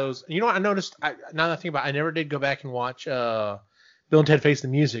rewatched those. You know what I noticed? Now that I think about it, I never did go back and watch Bill and Ted Face the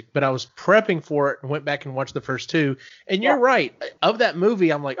Music, but I was prepping for it and went back and watched the first two. And you're right. Of that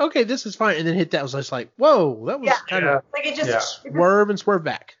movie, I'm like, okay, this is fine. And then hit that. I was just like, whoa, that was kind of like it just swerve and swerve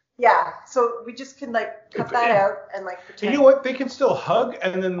back. Yeah, so we just can like cut that out and like pretend. And you know what? They can still hug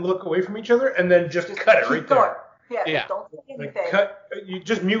and then look away from each other and then just cut it right going. there. Yeah. Don't say anything. Like you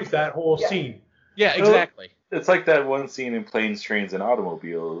just mute that whole scene. Yeah, exactly. It's like that one scene in Planes, Trains, and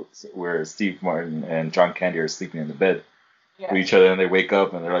Automobiles where Steve Martin and John Candy are sleeping in the bed with each other, and they wake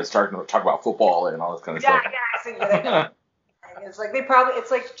up and they're like starting to talk about football and all this kind of stuff. Yeah. It's like it's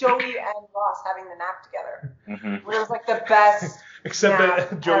like Joey and Ross having the nap together. Mm-hmm. Where it was like the best. Except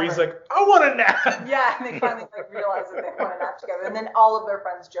that Joey's like, I want a nap. Yeah, and they finally like realize that they want a nap together, and then all of their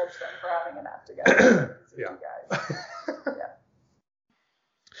friends judge them for having a nap together. Yeah. Guys.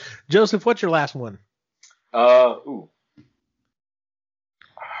 Joseph, what's your last one?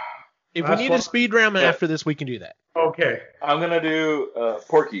 If we need a speed round after this, we can do that. Okay. I'm gonna do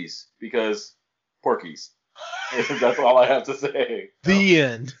Porky's because Porky's. That's all I have to say. The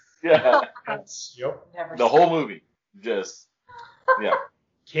end. Yeah. Yep. The whole movie. Just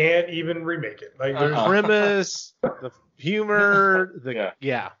Can't even remake it. Like the premise, the humor,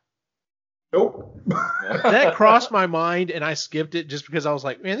 Nope. That crossed my mind, and I skipped it just because I was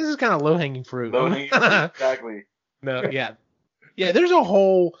like, man, this is kind of low-hanging fruit. Exactly. No, yeah. There's a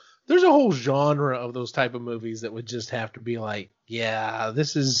whole genre of those type of movies that would just have to be like, yeah,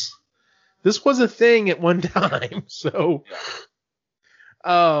 this was a thing at one time. So,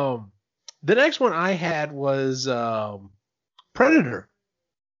 the next one I had was Predator.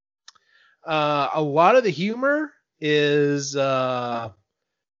 A lot of the humor is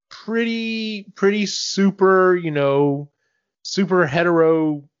pretty super, super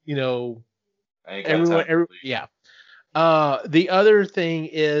hetero, everyone, the other thing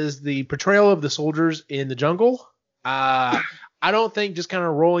is the portrayal of the soldiers in the jungle. I don't think just kind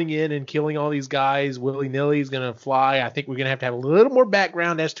of rolling in and killing all these guys willy-nilly is going to fly. I think we're going to have a little more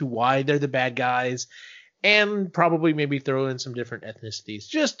background as to why they're the bad guys, and probably maybe throw in some different ethnicities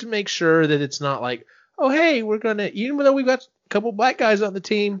just to make sure that it's not like, oh, hey, we're going to, even though we've got a couple black guys on the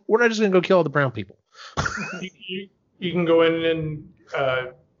team, we're not just going to go kill all the brown people. you can go in and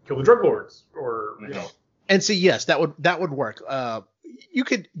kill the drug lords, or And see, yes, that would work. You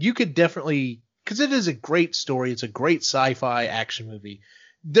could definitely, because it is a great story. It's a great sci-fi action movie.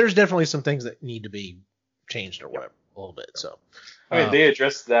 There's definitely some things that need to be changed or whatever a little bit. So, I mean, they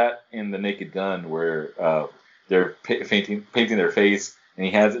addressed that in The Naked Gun, where they're painting their face, and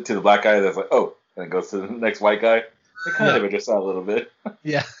he hands it to the black guy. That's like, oh, and it goes to the next white guy. They kind of addressed that a little bit.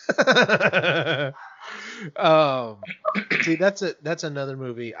 Yeah. See, that's another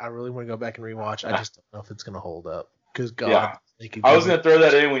movie I really want to go back and rewatch. I just don't know if it's gonna hold up. Because God, I was gonna throw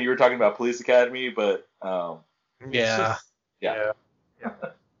that in when you were talking about Police Academy, but yeah.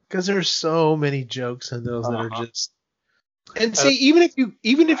 Because there's so many jokes in those that are just. And see, even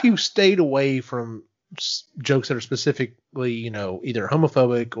if you stayed away from jokes that are specifically, either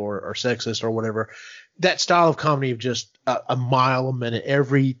homophobic or sexist or whatever, that style of comedy of just a mile a minute,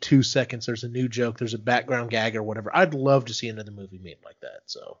 every 2 seconds there's a new joke, there's a background gag or whatever. I'd love to see another movie made like that.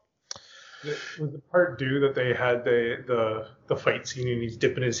 So was the part due that they had the fight scene and he's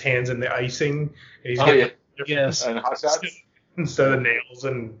dipping his hands in the icing and he's yes, and hot shots instead of nails,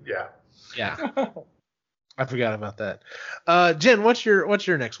 and yeah. I forgot about that. Jen, what's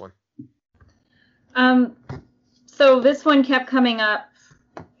your next one? So this one kept coming up,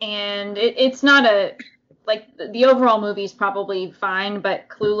 and it's not the overall movie is probably fine, but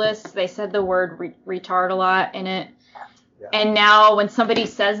Clueless, they said the word retard a lot in it. Yeah. And now when somebody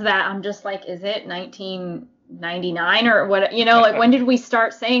says that, I'm just like, is it 1999 or what? Like when did we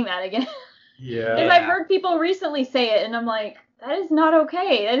start saying that again? Yeah. Because I've heard people recently say it, and I'm like, that is not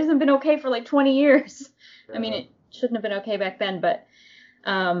okay. That hasn't been okay for like 20 years. Yeah. I mean, it shouldn't have been okay back then, but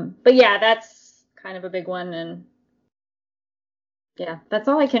yeah, that's kind of a big one, and yeah, that's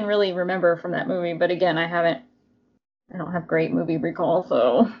all I can really remember from that movie. But again, I don't have great movie recall,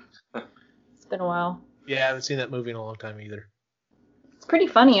 so it's been a while. Yeah, I haven't seen that movie in a long time either. It's pretty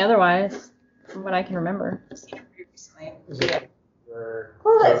funny otherwise, from what I can remember. I've seen it recently. Is it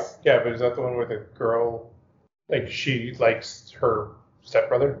Clueless. Yeah, but is that the one with a girl Like she likes her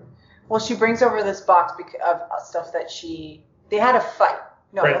stepbrother. Well, she brings over this box of stuff that they had a fight.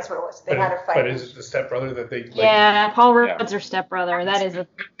 No, Right. that's what it was. They had a fight. But is it the stepbrother that they like? Yeah, Paul Rudd's her stepbrother. That is a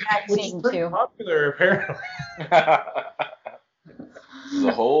Which is thing pretty too. popular apparently. This is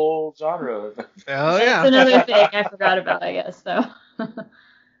a whole genre. Oh That's yeah. another thing I forgot about, I guess. So.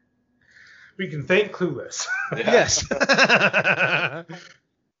 We can thank Clueless. Yes.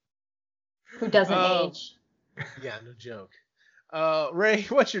 Who doesn't age? Yeah, no joke. Ray,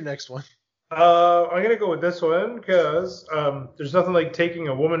 what's your next one? I'm gonna go with this one because there's nothing like taking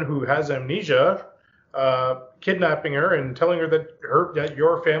a woman who has amnesia, kidnapping her and telling her that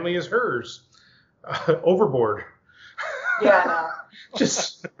your family is hers. Overboard. Yeah, no.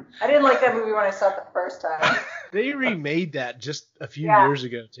 Just I didn't like that movie when I saw it the first time. They remade that just a few Yeah. years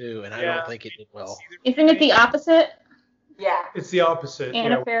ago too, and I don't think it did well. Isn't it the opposite? Yeah. it's the opposite.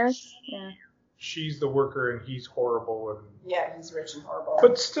 Anna Yeah, Faris? Yeah. she's the worker and he's horrible, and Yeah, he's rich and horrible.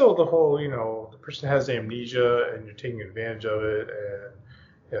 but still the whole the person has amnesia and you're taking advantage of it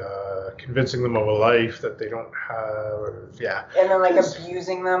and convincing them of a life that they don't have. Yeah. And then like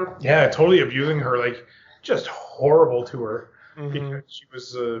abusing them. Yeah, totally abusing her, like just horrible to her Mhm. because she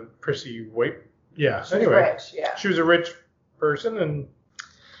was a prissy white. Yeah. She's Anyway, rich, yeah. she was a rich person, and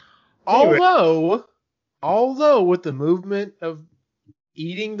Anyway. Although with the movement of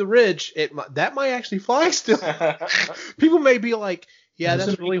eating the rich, that might actually fly still. People may be like, yeah,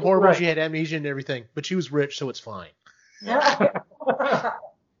 that's really horrible. Right. She had amnesia and everything, but she was rich, so it's fine.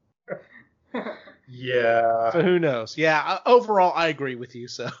 yeah. So who knows? Yeah, overall, I agree with you.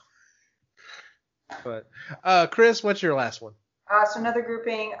 So, but Chris, what's your last one? So another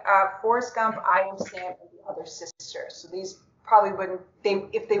grouping: Forrest Gump, I Am Sam, and the Other Sister. So these probably wouldn't.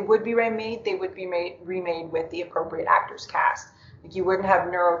 If they would be remade, they would be remade with the appropriate actors cast. Like you wouldn't have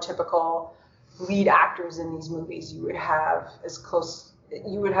neurotypical lead actors in these movies. You would have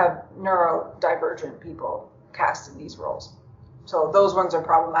neurodivergent people cast in these roles. So those ones are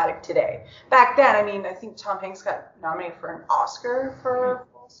problematic today. Back then, I mean, I think Tom Hanks got nominated for an Oscar for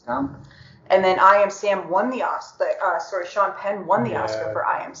Forrest Gump. And then I Am Sam won the Oscar. Sean Penn won the Oscar for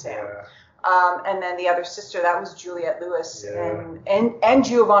I Am Sam. Yeah. And then the Other Sister, that was Juliette Lewis Yeah. and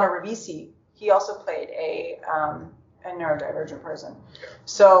Giovanna Ribisi. He also played a neurodivergent person.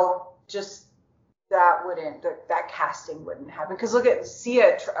 So just that casting wouldn't happen. Because look at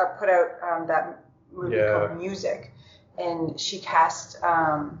Sia put out that movie called Music, and she cast.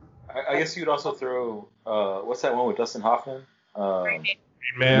 I guess you'd also throw what's that one with Dustin Hoffman?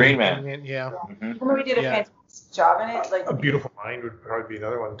 Rain Man. Yeah. Mm-hmm. The movie did a fantastic job in it. Like A Beautiful Mind would probably be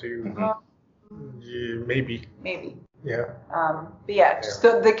another one too. Mm-hmm. Yeah, maybe. Yeah. But yeah, just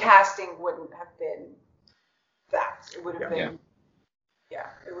the casting wouldn't have been that. It would have been. Yeah,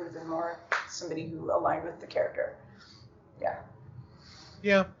 it would have been more somebody who aligned with the character. Yeah.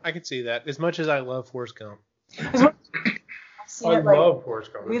 Yeah, I can see that. As much as I love Forrest Gump. I love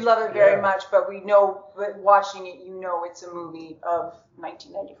Forrest Gump. We love it very much, but we know, but watching it, it's a movie of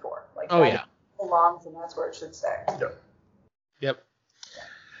 1994. Like, that belongs, and that's where it should stay. Yep.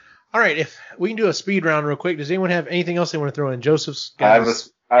 All right, if we can do a speed round real quick. Does anyone have anything else they want to throw in? Joseph's got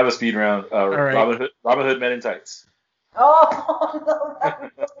I have a speed round. right. Robin Hood Men in Tights. Oh,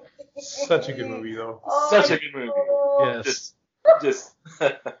 no, Such a good movie, though. Such a good movie. Yes. Just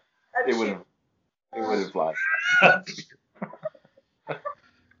it wouldn't fly.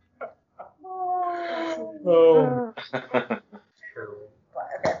 Oh. Terrible.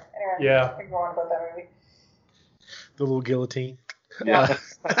 Okay, anyway. Yeah. I can go on about that movie. The little guillotine. Yeah.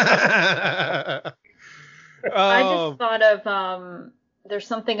 I just thought of There's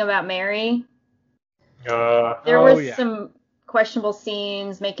Something About Mary. There was some questionable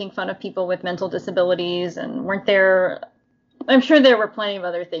scenes making fun of people with mental disabilities, and weren't there? I'm sure there were plenty of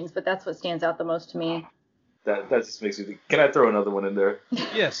other things, but that's what stands out the most to me. That just makes me think. Can I throw another one in there?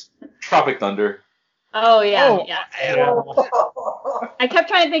 Yes. Tropic Thunder. Oh yeah, Oh, yeah. yeah. I kept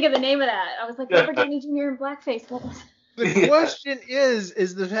trying to think of the name of that. I was like, Robert Downey Jr. in blackface. What was? The question is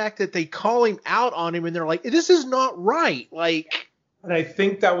the fact that they call him out on him and they're like, this is not right. Like, And I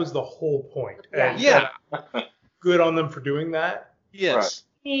think that was the whole point. And yeah. Good on them for doing that. Yes.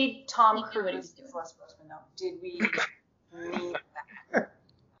 We need Tom He knew what he Cruise was as Les Grossman, though. Did we need that?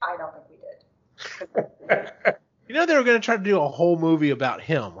 I don't think we did. You know they were going to try to do a whole movie about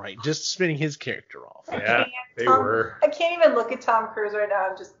him, right? Just spinning his character off. Yeah, they were. I can't even look at Tom Cruise right now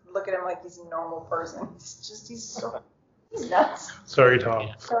and just look at him like he's a normal person. He's nuts. Sorry, Tom.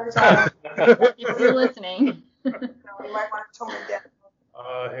 Sorry, Tom. If you're listening. You might want to tone him down.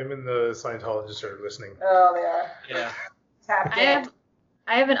 Him and the Scientologists are listening. Oh, they are. Yeah. Tapped I in. have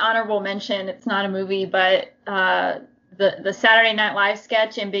I have an honorable mention. It's not a movie, but the Saturday Night Live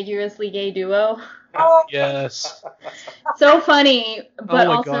sketch, Ambiguously Gay Duo. Oh, Yes. So funny, but my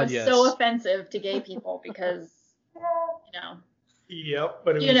also God, yes. so offensive to gay people because, Yep,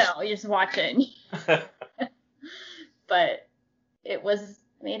 but it you was, know, you just watch it. But it was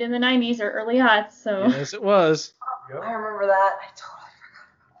made in the 90s or early aughts, so. Yes, it was. Yep, I remember that. I totally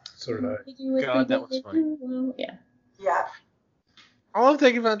so did I. God, that was funny. Yeah. Yeah. All I'm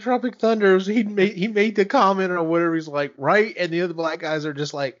thinking about Tropic Thunder is he made the comment or whatever. He's like, right, and the other black guys are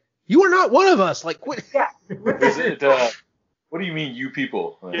just like, you are not one of us. Like, what? Yeah. Is it? What do you mean, you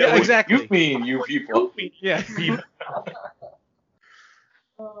people? Yeah, What exactly. You mean you people? Yeah.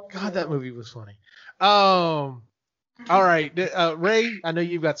 God, that movie was funny. All right, Ray, I know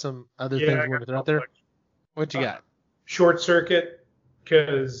you've got some other things you want to throw out there. What you got? Short Circuit,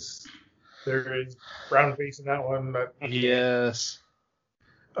 because there is brown face in that one. But Yes.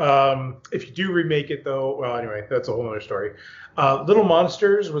 if you do remake it, though, well, anyway, that's a whole other story. Little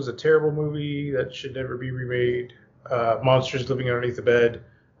Monsters was a terrible movie that should never be remade. Monsters Living Underneath the Bed.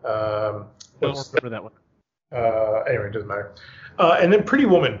 I don't remember that one. Anyway, it doesn't matter. And then Pretty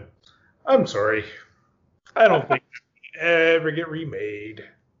Woman. I'm sorry. I don't think it ever get remade.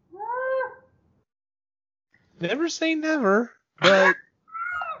 Never say never, but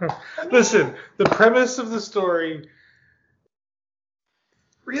Listen, the premise of the story.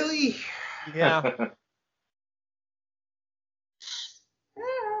 Really? yeah.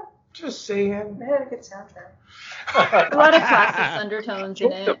 Just saying. It had a good soundtrack. A lot of classist undertones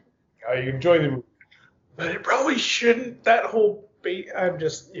in it. I enjoy the movie. But it probably shouldn't. That whole I'm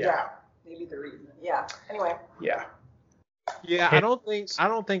just, yeah. Maybe the reason. Yeah. Anyway. Yeah. Yeah, I don't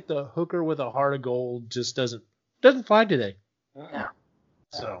think the hooker with a heart of gold just doesn't fly today. No.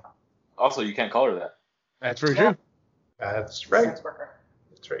 So Also, you can't call her that. that's very true. That's right. Sex worker.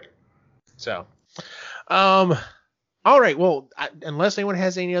 That's right. So, all right. Well, unless anyone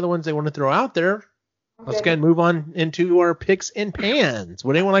has any other ones they want to throw out there, let's go ahead and move on into our picks and pans.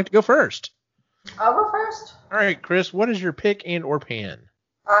 Would anyone like to go first? I'll go first. All right, Chris, what is your pick and or pan?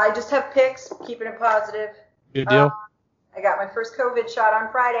 I just have picks, keeping it positive. Good deal. I got my first COVID shot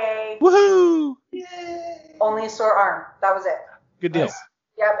on Friday. Woohoo! Yay! Only a sore arm. That was it. Good deal.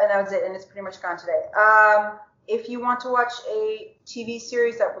 Yep, and that was it, and it's pretty much gone today. If you want to watch a TV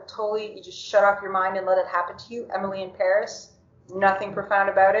series that will totally, you just shut off your mind and let it happen to you, Emily in Paris. Nothing profound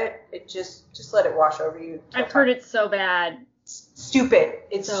about it. It just let it wash over you. I've heard it's so bad. Stupid.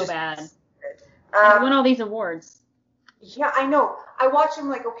 It's So just bad. stupid. It won all these awards. Yeah, I know. I watched them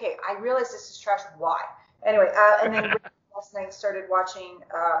like, okay, I realize this is trash. Why? Anyway, and then last night started watching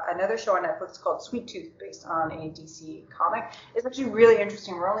another show on Netflix called Sweet Tooth, based on a DC comic. It's actually really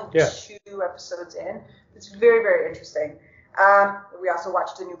interesting. We're only 2 episodes in. It's very, very interesting. We also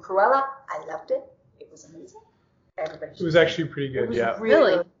watched the new Cruella. I loved it. It was amazing. Everybody. It was actually pretty good, yeah.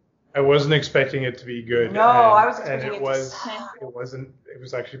 Really? I wasn't expecting it to be good. No, I was expecting and it it was. to It wasn't. It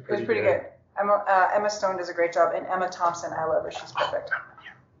was actually It was pretty, pretty good. Emma Stone does a great job, and Emma Thompson, I love her. She's perfect.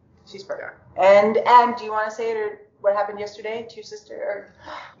 She's perfect. And do you want to say it or what happened yesterday to your sister? Or?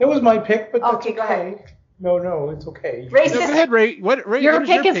 That was my pick, but that's Okay, go ahead. No, it's okay. Ray's No, go sister, ahead, Ray. Ray, Your what is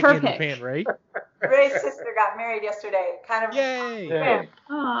pick your is her and your pick. pan, Ray? Ray's sister got married yesterday. Kind of. Yay! Yeah.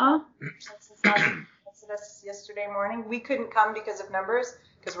 Aw. This yesterday morning. We couldn't come because of numbers,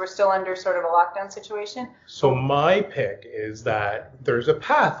 because we're still under sort of a lockdown situation. So my pick is that there's a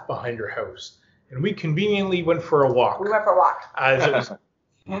path behind her house, and we conveniently went for a walk. We went for a walk. As it was,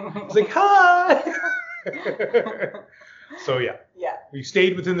 it's like, hi! So yeah, we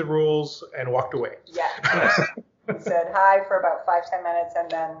stayed within the rules and walked away. Yeah. We said hi for about 5-10 minutes,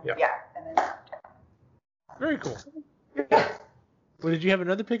 and then and then. Very cool. Well, did you have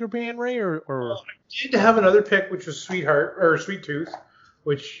another pick or pan, Ray, or? I did have another pick, which was Sweet Tooth,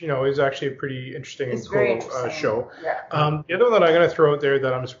 which is actually a pretty interesting It's and very cool interesting. show. Yeah. The other one that I'm going to throw out there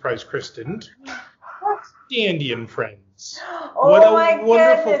that I'm surprised Chris didn't. Dandy and Friends. Oh What a my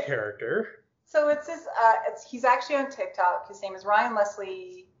wonderful goodness. character. So it's this. He's actually on TikTok. His name is Ryan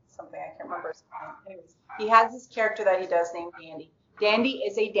Leslie something. I can't remember his name. Anyways, he has this character that he does named Dandy. Dandy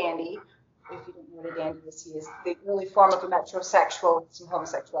is a dandy. If you don't know what a dandy is, he is the early form of a metrosexual with some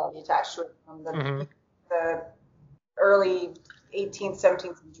homosexuality attached to it from the early 18th,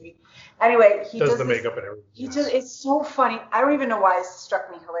 17th century. Anyway, he does the this, makeup and everything. It's so funny. I don't even know why it struck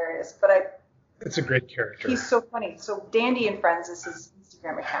me hilarious, but it's a great character. he's so funny. So Dandy and Friends is his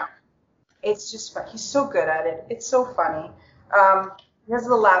Instagram account. It's just fun. He's so good at it. It's so funny. He has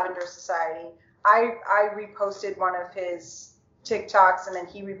the Lavender Society. I reposted one of his TikToks, and then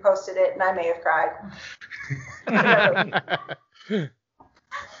he reposted it, and I may have cried.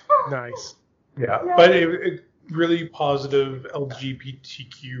 Nice. Yeah, but it really positive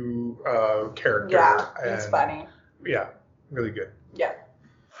LGBTQ character. Yeah, it's and, funny. Yeah, really good. Yeah.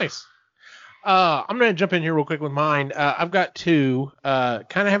 Nice. I'm going to jump in here real quick with mine. I've got two. Kind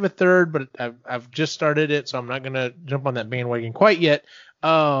of have a third, but I've just started it, so I'm not going to jump on that bandwagon quite yet.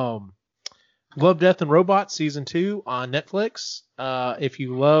 Love, Death, and Robots Season 2 on Netflix. If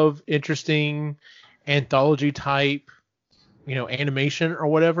you love interesting anthology type, animation or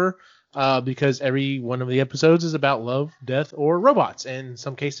whatever, because every one of the episodes is about love, death, or robots, and in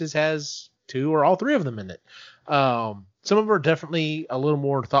some cases has 2 or all 3 of them in it. Some of them are definitely a little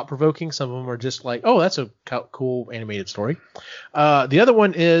more thought-provoking. Some of them are just like, oh, that's a cool animated story. The other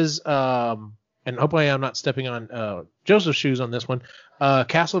one is, and hopefully I'm not stepping on Joseph's shoes on this one,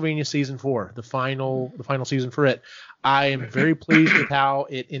 Castlevania Season 4, the final season for it. I am very pleased with how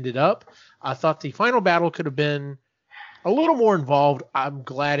it ended up. I thought the final battle could have been a little more involved. I'm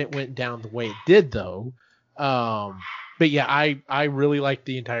glad it went down the way it did, though. But yeah, I really liked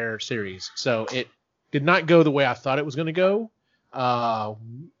the entire series. So it did not go the way I thought it was going to go.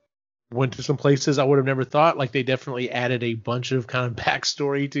 Went to some places I would have never thought. Like, they definitely added a bunch of kind of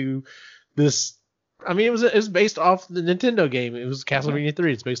backstory to this. I mean, it was based off the Nintendo game. It was Castlevania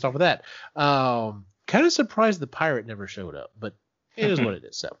 3. It's based off of that. Kind of surprised the pirate never showed up, but it is what it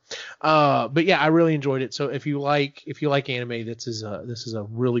is. So, but yeah, I really enjoyed it. So if you like anime, this is a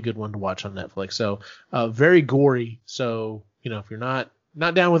really good one to watch on Netflix. So, very gory. So, if you're not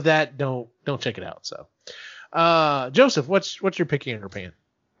down with that, don't check it out. So, Joseph, what's your picky in your pan?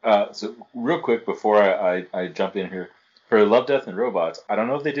 So real quick before I jump in here, for Love, Death, and Robots, I don't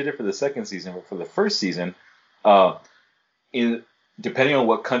know if they did it for the second season, but for the first season, depending on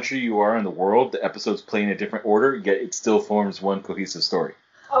what country you are in the world, the episodes play in a different order, yet it still forms one cohesive story.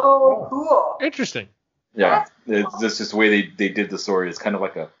 Oh, cool. Interesting. Yeah, that's just the way they did the story. It's kind of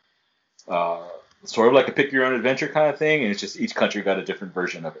like a sort of like a pick your own adventure kind of thing, and it's just each country got a different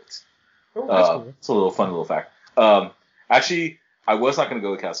version of it. Oh, that's cool. It's a little fun little fact. Actually, I was not going to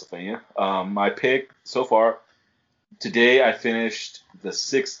go with Castlevania. My pick so far, today I finished the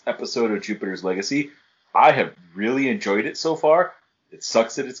 6th episode of Jupiter's Legacy. I have really enjoyed it so far. It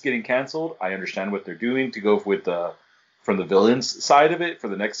sucks that it's getting canceled. I understand what they're doing to go with from the villains side of it for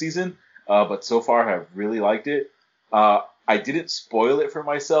the next season. But so far I've really liked it. I didn't spoil it for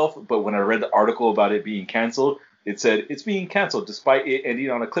myself, but when I read the article about it being canceled, it said it's being canceled despite it ending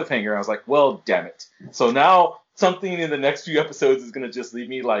on a cliffhanger. I was like, well, damn it. So now something in the next few episodes is going to just leave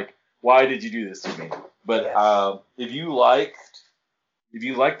me like, why did you do this to me? But yes. If you like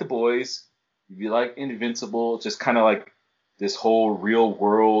The Boys, if you like Invincible, just kind of like this whole real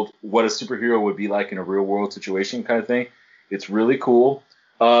world, what a superhero would be like in a real world situation kind of thing, it's really cool.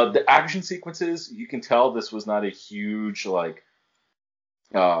 The action sequences, you can tell this was not a huge like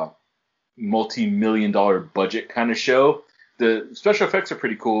multi-million-dollar budget kind of show. The special effects are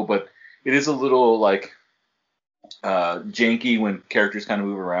pretty cool, but it is a little like janky when characters kind of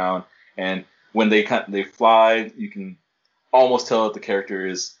move around, and when they fly, you can almost tell that the character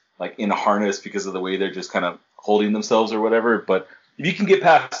is like in a harness because of the way they're just kind of holding themselves or whatever. But if you can get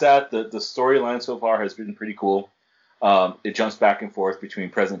past that, the storyline so far has been pretty cool. It jumps back and forth between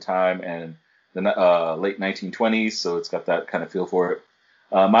present time and the late 1920s, so it's got that kind of feel for it.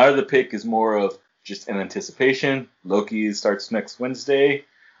 My other pick is more of just an anticipation. Loki starts next Wednesday,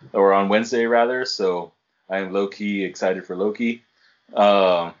 or on Wednesday rather, so I am low-key excited for Loki.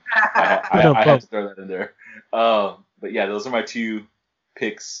 I have to throw that in there. But yeah, those are my 2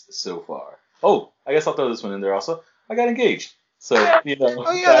 picks so far. Oh, I guess I'll throw this one in there also. I got engaged. So, oh yeah,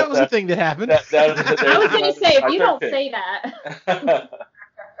 that was a thing that happened. I was going to say, if you don't say that.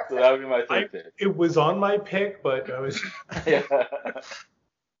 So that would be my third pick. It was on my pick, but I was...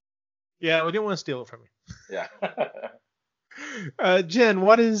 Yeah, we didn't want to steal it from you. Yeah. Jen,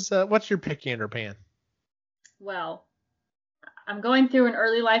 what's your pick in or pan? Well, I'm going through an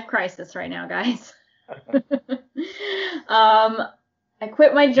early life crisis right now, guys. I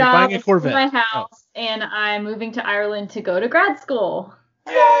quit my job, my house, and I'm moving to Ireland to go to grad school.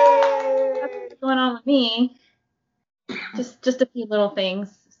 Yay! That's what's going on with me. Just a few little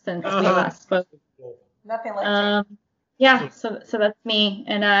things since we last spoke. Nothing like yeah, so that's me.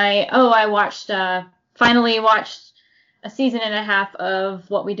 And I watched finally watched a season and a half of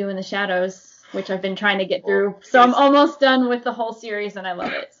What We Do in the Shadows, which I've been trying to get through. So I'm almost done with the whole series, and I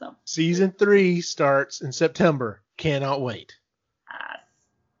love it. So season 3 starts in September. Cannot wait.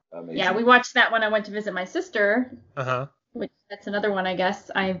 Yeah, we watched that when I went to visit my sister. Which that's another one, I guess.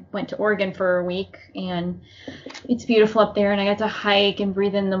 I went to Oregon for a week, and it's beautiful up there, and I got to hike and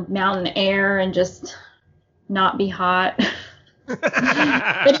breathe in the mountain air and just not be hot. Which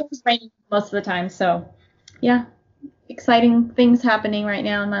was just training most of the time. So, yeah, exciting things happening right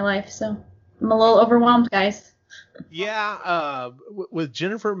now in my life. So I'm a little overwhelmed, guys. Yeah, with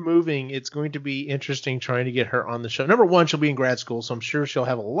Jennifer moving, it's going to be interesting trying to get her on the show. Number one, she'll be in grad school, so I'm sure she'll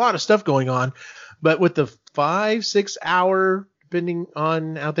have a lot of stuff going on. But with the 5-6 hour, depending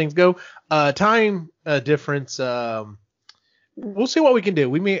on how things go, time difference, we'll see what we can do.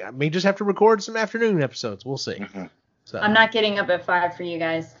 We may just have to record some afternoon episodes. We'll see. Mm-hmm. So I'm not getting up at 5 for you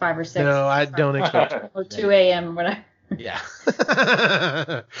guys, 5 or 6. No, I don't expect or 2 a.m. or whatever. Yeah.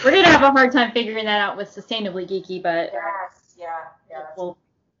 We're going to have a hard time figuring that out with Sustainably Geeky, but we'll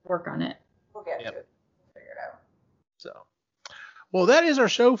work on it. We'll get to it. Figure it out. So, well, that is our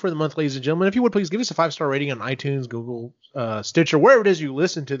show for the month, ladies and gentlemen. If you would please give us a 5-star rating on iTunes, Google, Stitcher, wherever it is you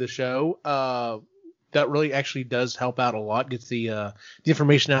listen to the show. That really actually does help out a lot. Gets the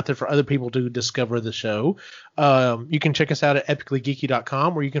information out there for other people to discover the show. You can check us out at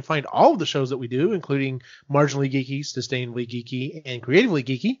epicallygeeky.com, where you can find all of the shows that we do, including Marginally Geeky, Sustainably Geeky, and Creatively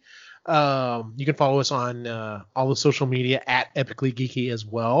Geeky. You can follow us on all the social media at Epically Geeky as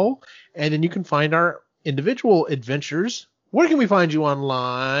well. And then you can find our individual adventures. Where can we find you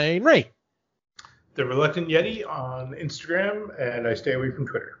online, Ray? The Reluctant Yeti on Instagram, and I stay away from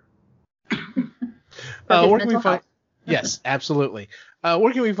Twitter. Where can we find? Yes, absolutely.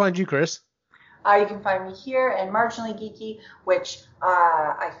 Where can we find you, Chris? You can find me here and Marginally Geeky, which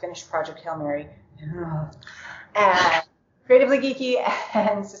I finished Project Hail Mary, and Creatively Geeky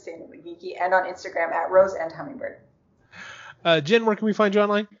and Sustainably Geeky, and on Instagram at Rose and Hummingbird. Jen, where can we find you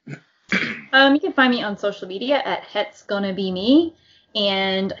online? You can find me on social media at Het's Gonna Be Me,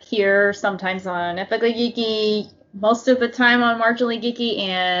 and here sometimes on Epically Geeky. Most of the time on Marginally Geeky,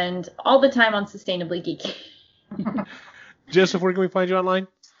 and all the time on Sustainably Geeky. Joseph, where can we find you online?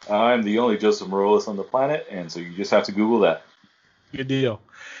 I'm the only Joseph Morales on the planet, and so you just have to Google that. Good deal.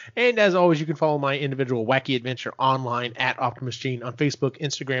 And as always, you can follow my individual wacky adventure online at Optimus Gene on Facebook,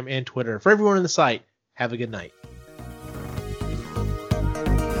 Instagram, and Twitter. For everyone on the site, have a good night.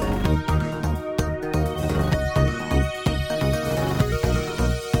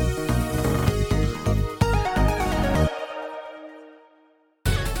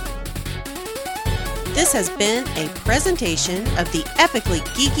 This has been a presentation of the Epically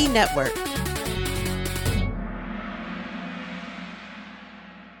Geeky Network.